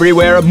moo,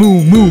 everywhere a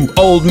moo-moo.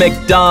 Old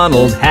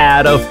MacDonald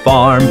had a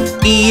farm,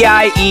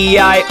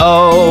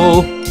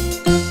 E-I-E-I-O.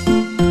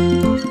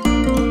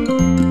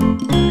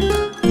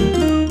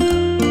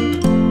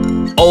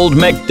 Old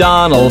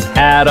MacDonald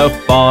had a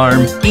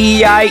farm,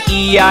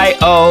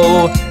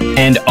 E-I-E-I-O.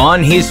 And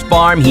on his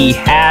farm he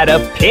had a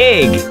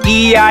pig,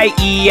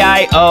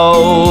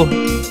 E-I-E-I-O.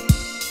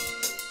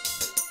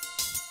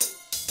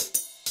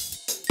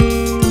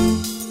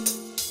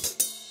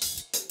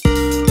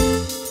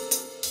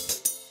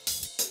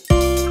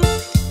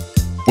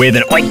 With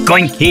an oink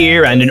oink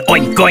here and an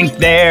oink oink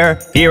there.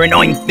 Here an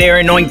oink, there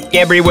an oink,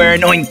 everywhere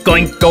an oink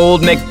oink.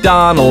 Old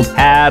MacDonald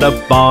had a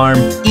farm,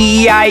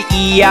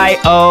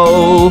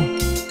 E-I-E-I-O.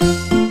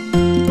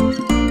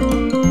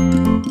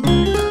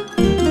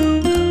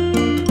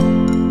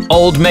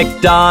 Old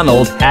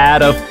MacDonald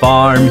had a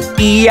farm,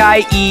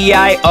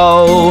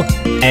 E-I-E-I-O.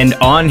 And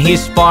on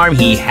his farm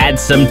he had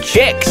some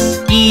chicks,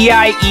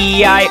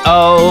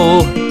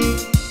 E-I-E-I-O.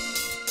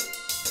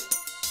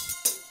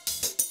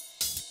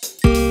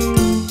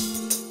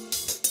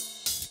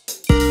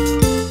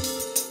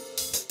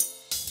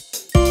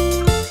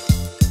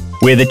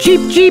 With a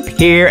cheep cheep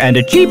here and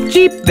a cheep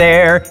cheep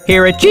there.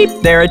 Here a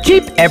cheep, there a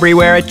cheep,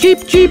 everywhere a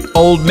cheep cheep.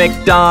 Old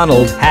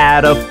MacDonald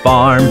had a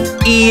farm,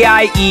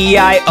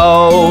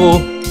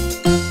 E-I-E-I-O.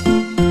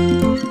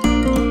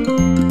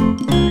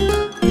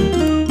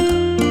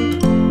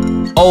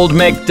 Old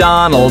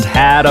MacDonald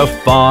had a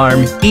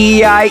farm,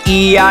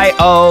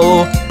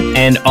 E-I-E-I-O.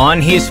 And on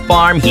his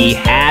farm he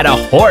had a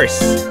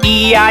horse,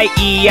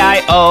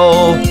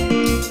 E-I-E-I-O.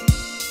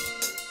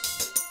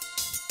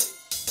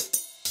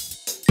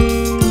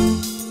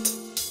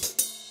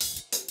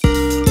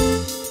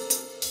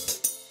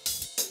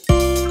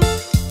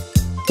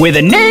 With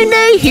a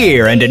neigh-neigh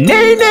here and a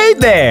neigh-neigh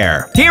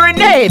there. Here a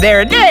neigh, there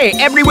a neigh,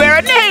 everywhere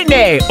a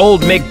neigh-neigh.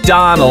 Old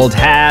MacDonald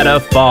had a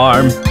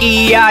farm,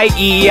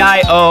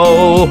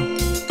 E-I-E-I-O.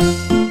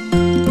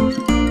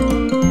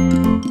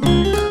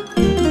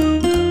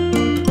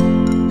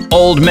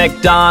 Old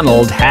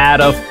MacDonald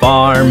had a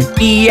farm,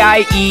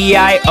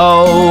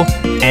 E-I-E-I-O.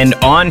 And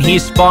on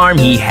his farm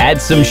he had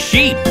some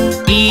sheep,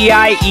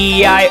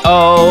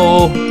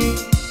 E-I-E-I-O.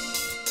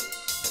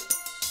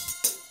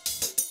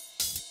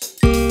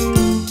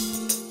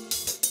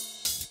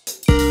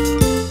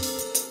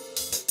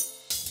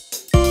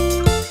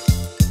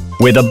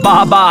 With a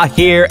ba-ba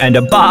here and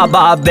a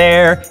ba-ba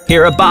there.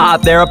 Here a ba,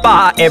 there a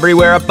ba,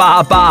 everywhere a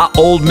ba-ba.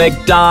 Old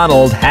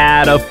MacDonald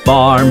had a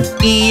farm,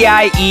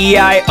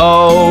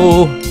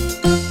 E-I-E-I-O.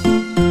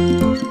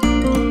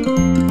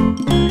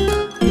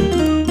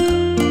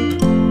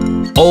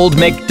 Old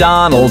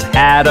MacDonald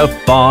had a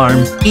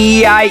farm,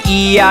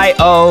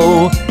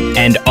 E-I-E-I-O.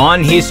 And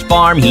on his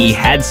farm he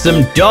had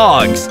some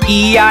dogs,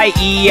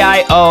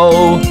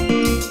 E-I-E-I-O.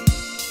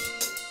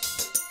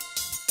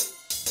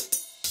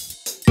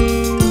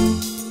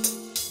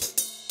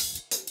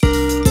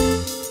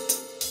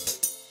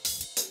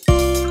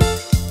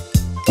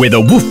 With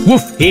a woof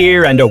woof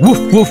here and a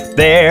woof woof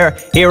there.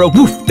 Here a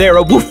woof, there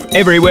a woof,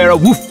 everywhere a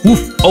woof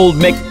woof. Old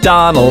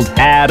MacDonald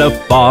had a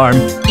farm,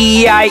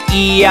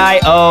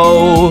 E-I-E-I-O.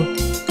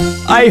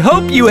 I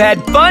hope you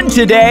had fun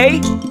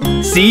today.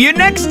 See you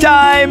next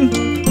time.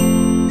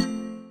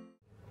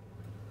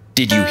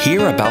 Did you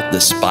hear about the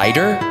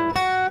spider?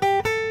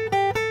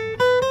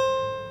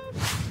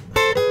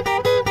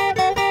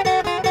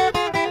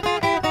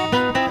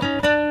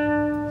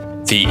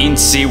 The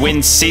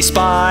incy-wincy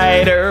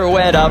spider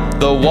went up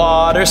the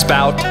water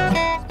spout.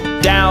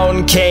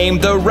 Down came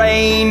the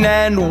rain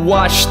and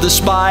washed the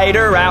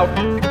spider out.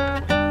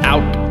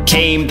 Out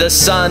came the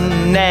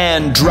sun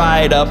and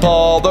dried up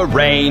all the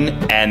rain.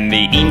 And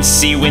the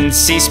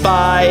incy-wincy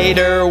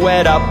spider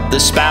went up the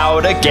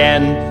spout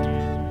again.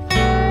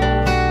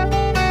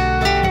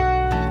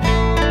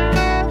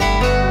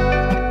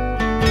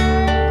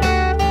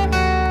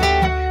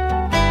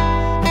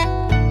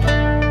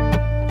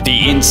 The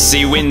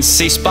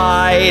incy-wincy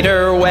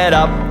spider went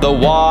up the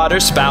water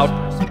spout.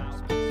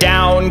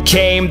 Down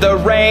came the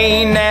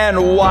rain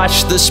and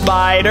washed the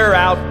spider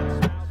out.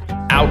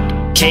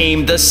 Out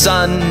came the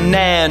sun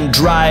and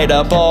dried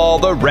up all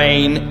the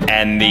rain.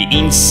 And the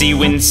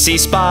incy-wincy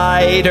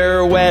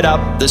spider went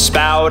up the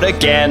spout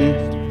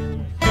again.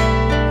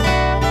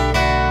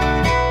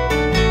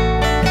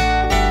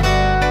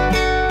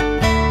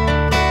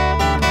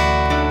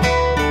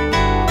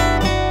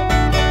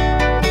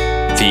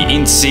 The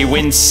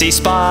incy-wincy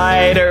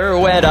spider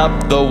went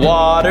up the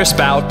water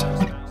spout.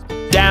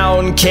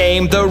 Down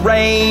came the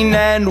rain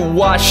and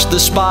washed the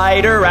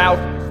spider out.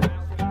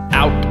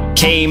 Out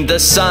came the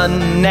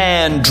sun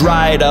and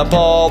dried up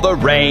all the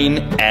rain.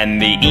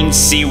 And the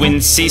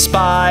incy-wincy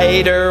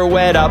spider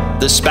went up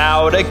the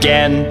spout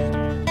again.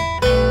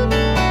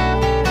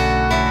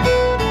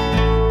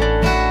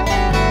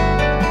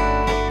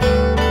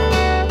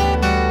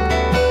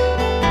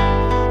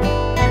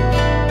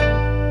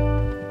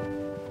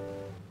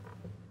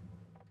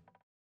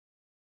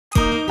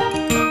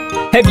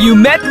 Have you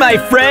met my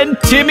friend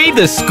Timmy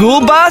the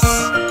school bus?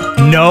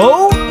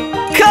 No?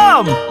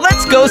 Come,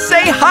 let's go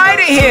say hi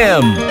to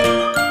him!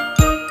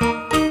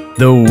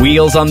 The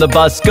wheels on the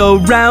bus go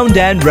round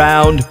and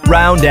round,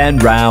 round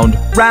and round,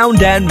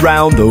 round and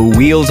round. The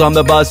wheels on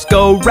the bus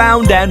go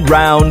round and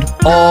round,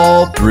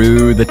 all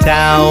through the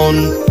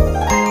town.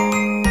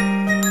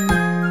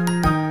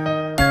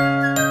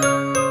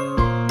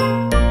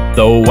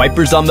 The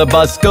wipers on the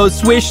bus go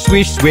swish,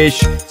 swish,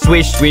 swish,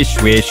 swish, swish,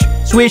 swish,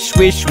 swish,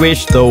 swish,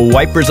 swish. The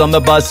wipers on the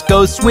bus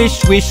go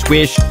swish, swish,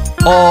 swish,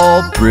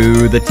 all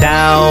through the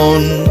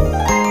town.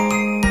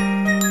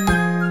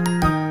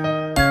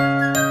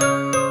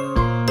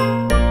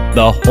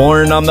 The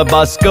horn on the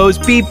bus goes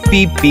beep,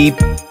 beep, beep,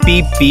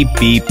 beep, beep,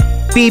 beep,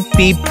 beep,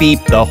 beep,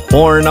 beep. The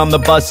horn on the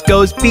bus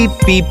goes beep,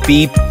 beep,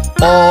 beep,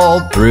 all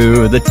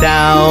through the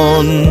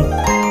town.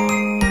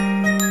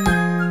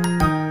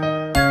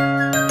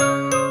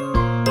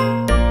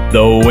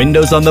 The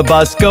windows on the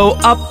bus go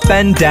up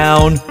and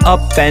down,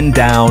 up and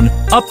down,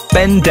 up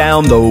and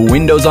down. The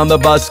windows on the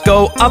bus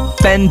go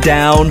up and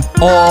down,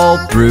 all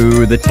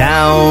through the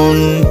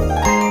town.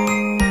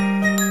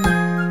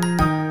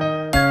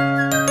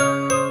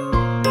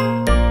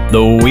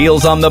 The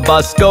wheels on the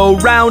bus go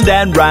round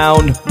and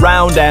round,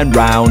 round and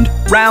round,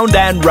 round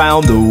and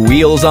round. The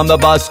wheels on the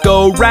bus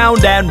go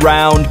round and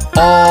round,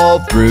 all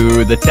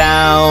through the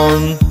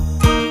town.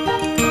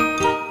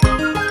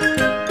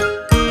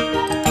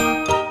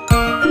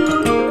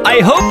 I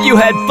hope you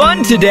had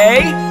fun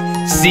today.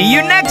 See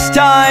you next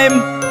time.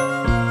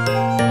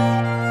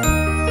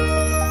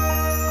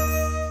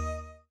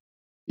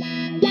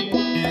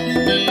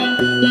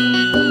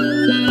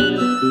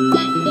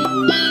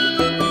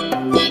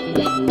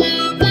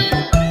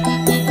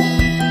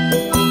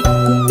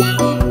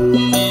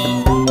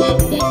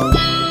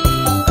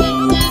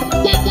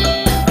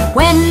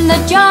 When the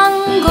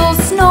jungle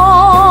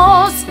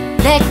snores,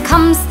 there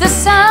comes the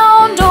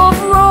sound of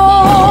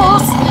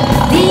roars.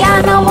 The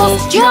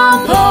animals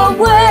jump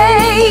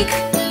awake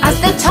as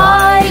the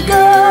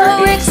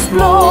tiger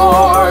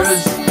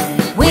explores.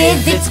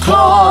 With its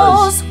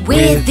claws,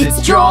 with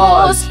its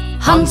jaws,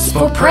 hunts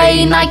for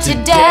prey night to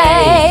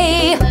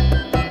day.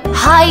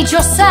 Hide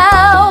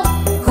yourself,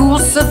 who'll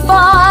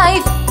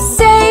survive?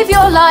 Save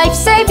your life,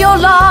 save your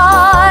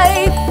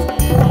life.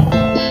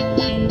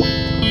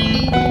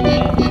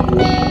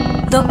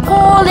 The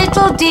poor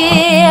little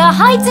deer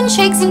hides and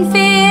shakes in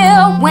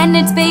fear when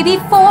its baby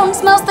fawn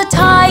smells the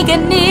tiger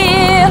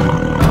near.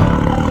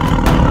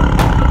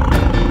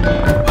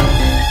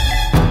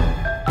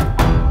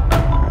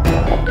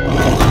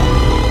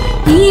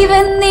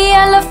 Even the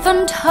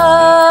elephant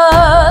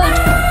herd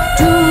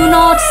do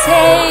not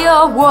say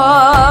a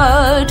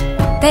word.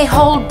 They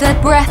hold their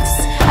breaths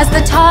as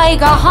the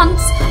tiger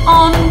hunts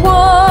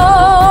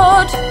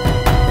onward.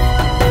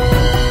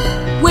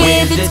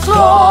 With its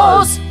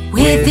claws,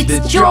 with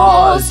its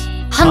jaws,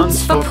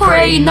 hunts for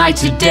prey night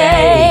to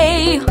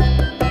day.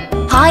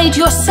 Hide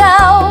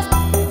yourself,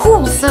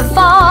 who'll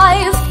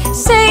survive?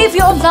 Save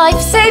your life,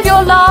 save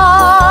your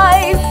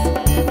life.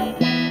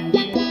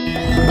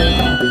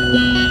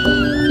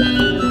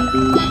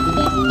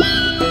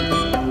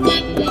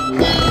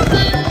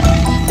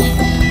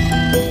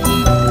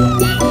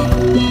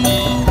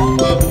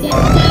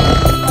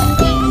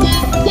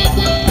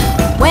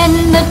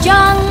 When the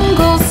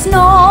jungle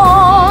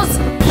snores,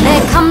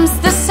 there comes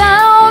the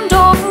sound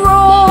of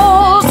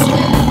roars.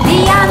 The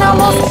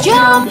animals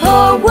jump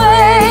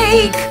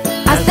awake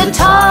as the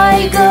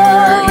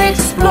tiger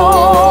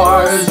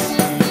explores.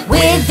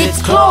 With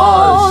its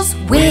claws,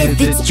 with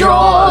its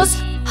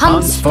jaws,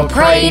 hunts for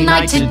prey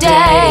night to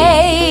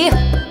day.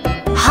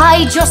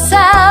 Hide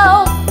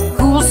yourself,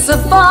 who'll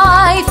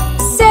survive?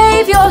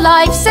 Save your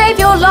life, save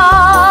your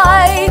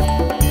life.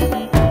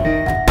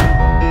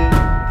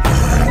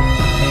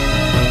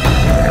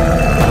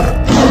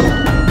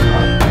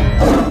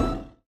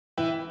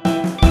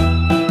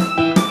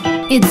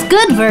 It's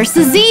good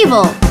versus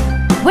evil.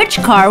 Which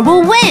car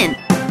will win?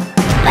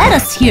 Let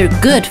us hear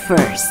good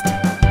first.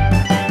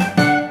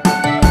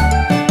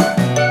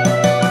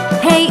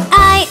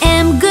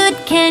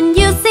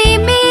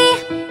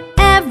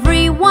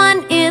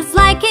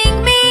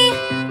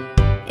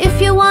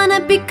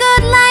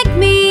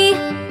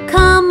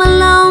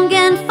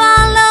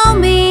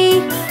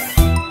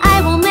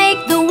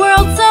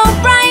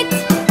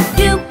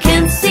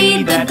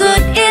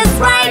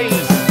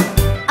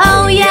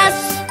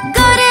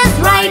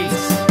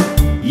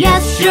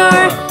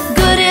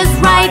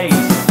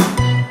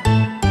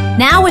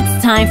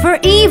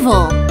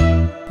 evil.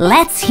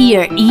 Let's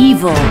hear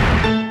evil.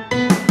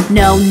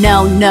 No,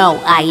 no,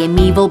 no, I am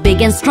evil,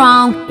 big and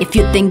strong. If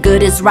you think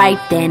good is right,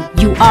 then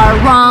you are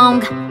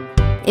wrong.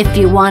 If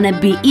you wanna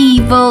be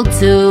evil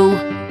too,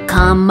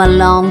 come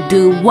along,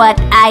 do what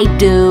I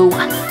do.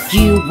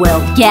 You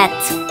will get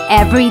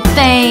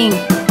everything,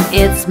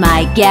 it's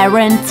my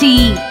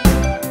guarantee.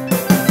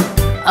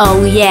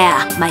 Oh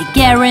yeah, my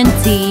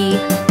guarantee.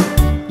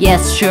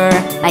 Yes, sure,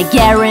 I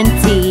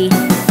guarantee.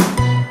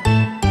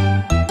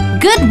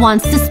 Good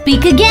wants to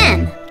speak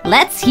again.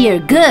 Let's hear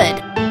good.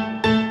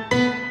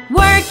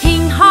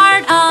 Working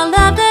hard all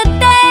of the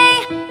day,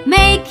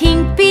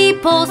 making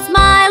people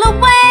smile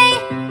away.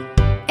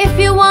 If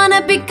you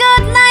wanna be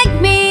good like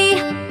me,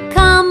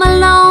 come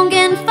along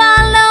and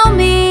follow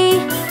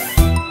me.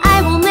 I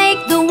will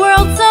make the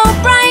world so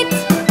bright,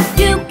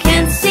 you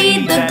can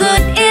see the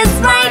good is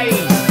right.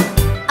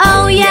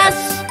 Oh yes,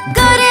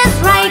 good is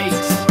right.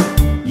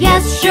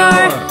 Yes,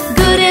 sure,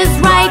 good is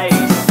right.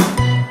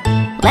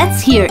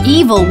 Let's hear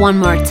evil one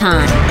more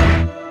time.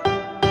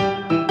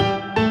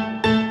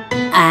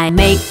 I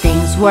make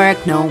things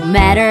work no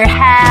matter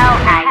how.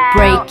 I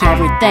break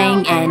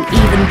everything and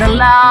even the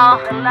law.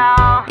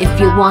 If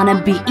you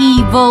wanna be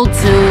evil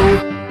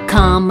too,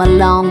 come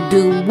along,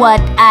 do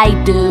what I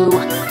do.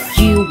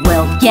 You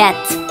will get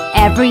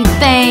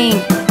everything,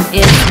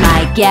 it's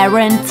my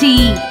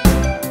guarantee.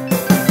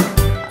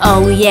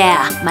 Oh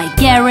yeah, my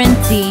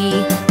guarantee.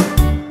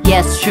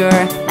 Yes,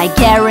 sure, my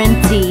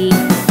guarantee.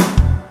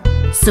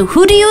 So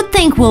who do you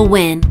think will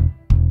win?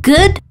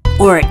 Good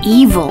or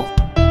evil?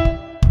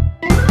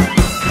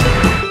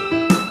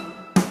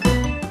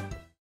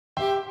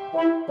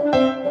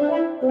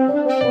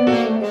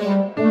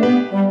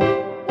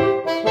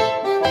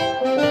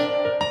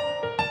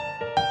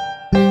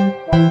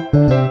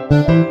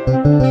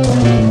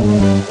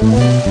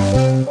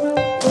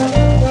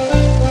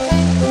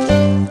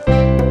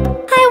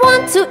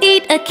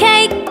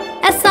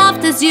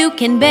 You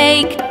can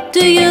bake.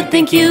 Do you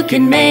think you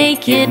can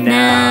make it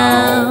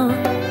now?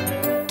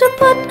 To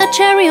put a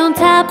cherry on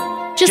top,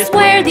 just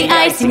where the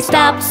icing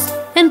stops,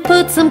 and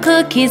put some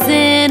cookies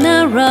in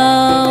a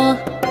row.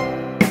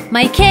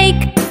 My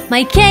cake,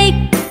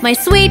 my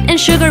sweet and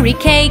sugary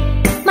cake.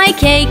 My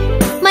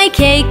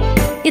cake,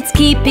 it's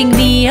keeping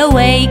me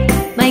awake.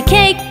 My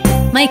cake,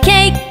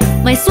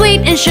 my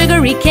sweet and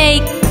sugary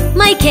cake.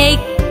 My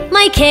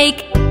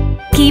cake,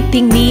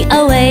 keeping me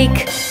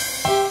awake.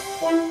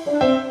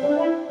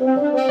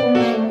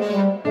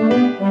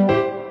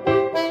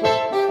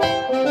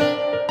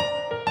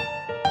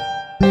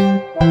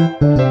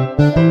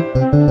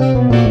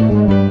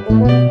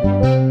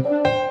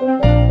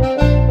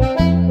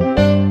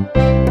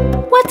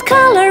 What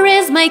color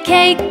is my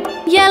cake?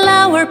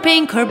 Yellow or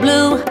pink or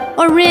blue?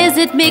 Or is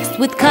it mixed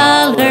with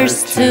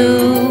colors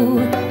too?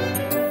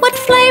 What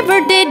flavor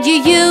did you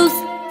use?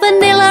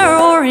 Vanilla or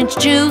orange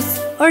juice?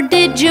 Or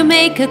did you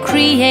make a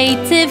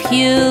creative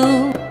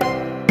hue?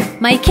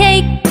 My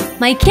cake,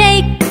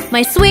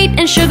 my sweet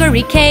and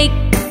sugary cake.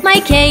 My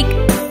cake,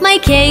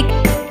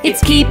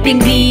 it's keeping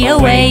me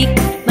awake.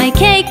 My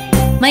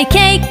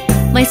cake,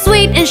 my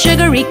sweet and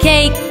sugary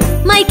cake.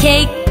 My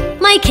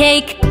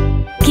cake,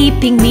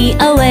 keeping me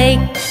awake.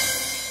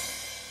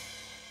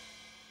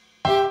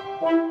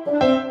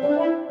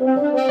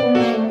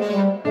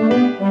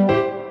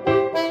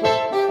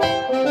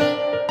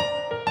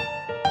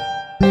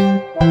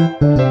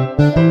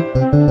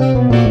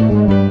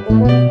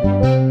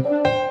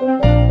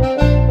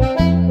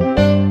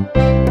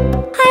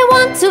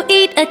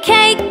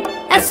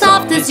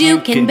 You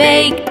can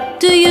bake.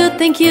 Do you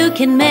think you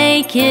can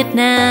make it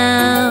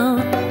now?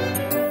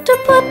 To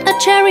put a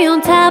cherry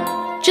on top,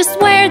 just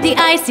where the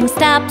icing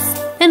stops,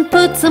 and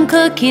put some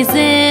cookies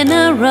in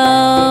a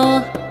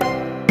row.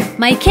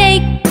 My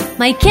cake,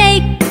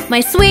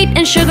 my sweet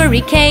and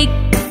sugary cake.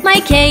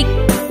 My cake,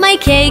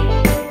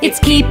 it's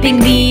keeping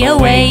me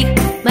awake.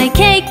 My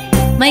cake,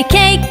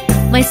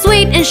 my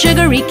sweet and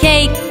sugary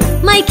cake.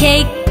 My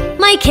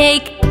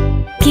cake,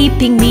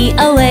 keeping me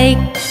awake.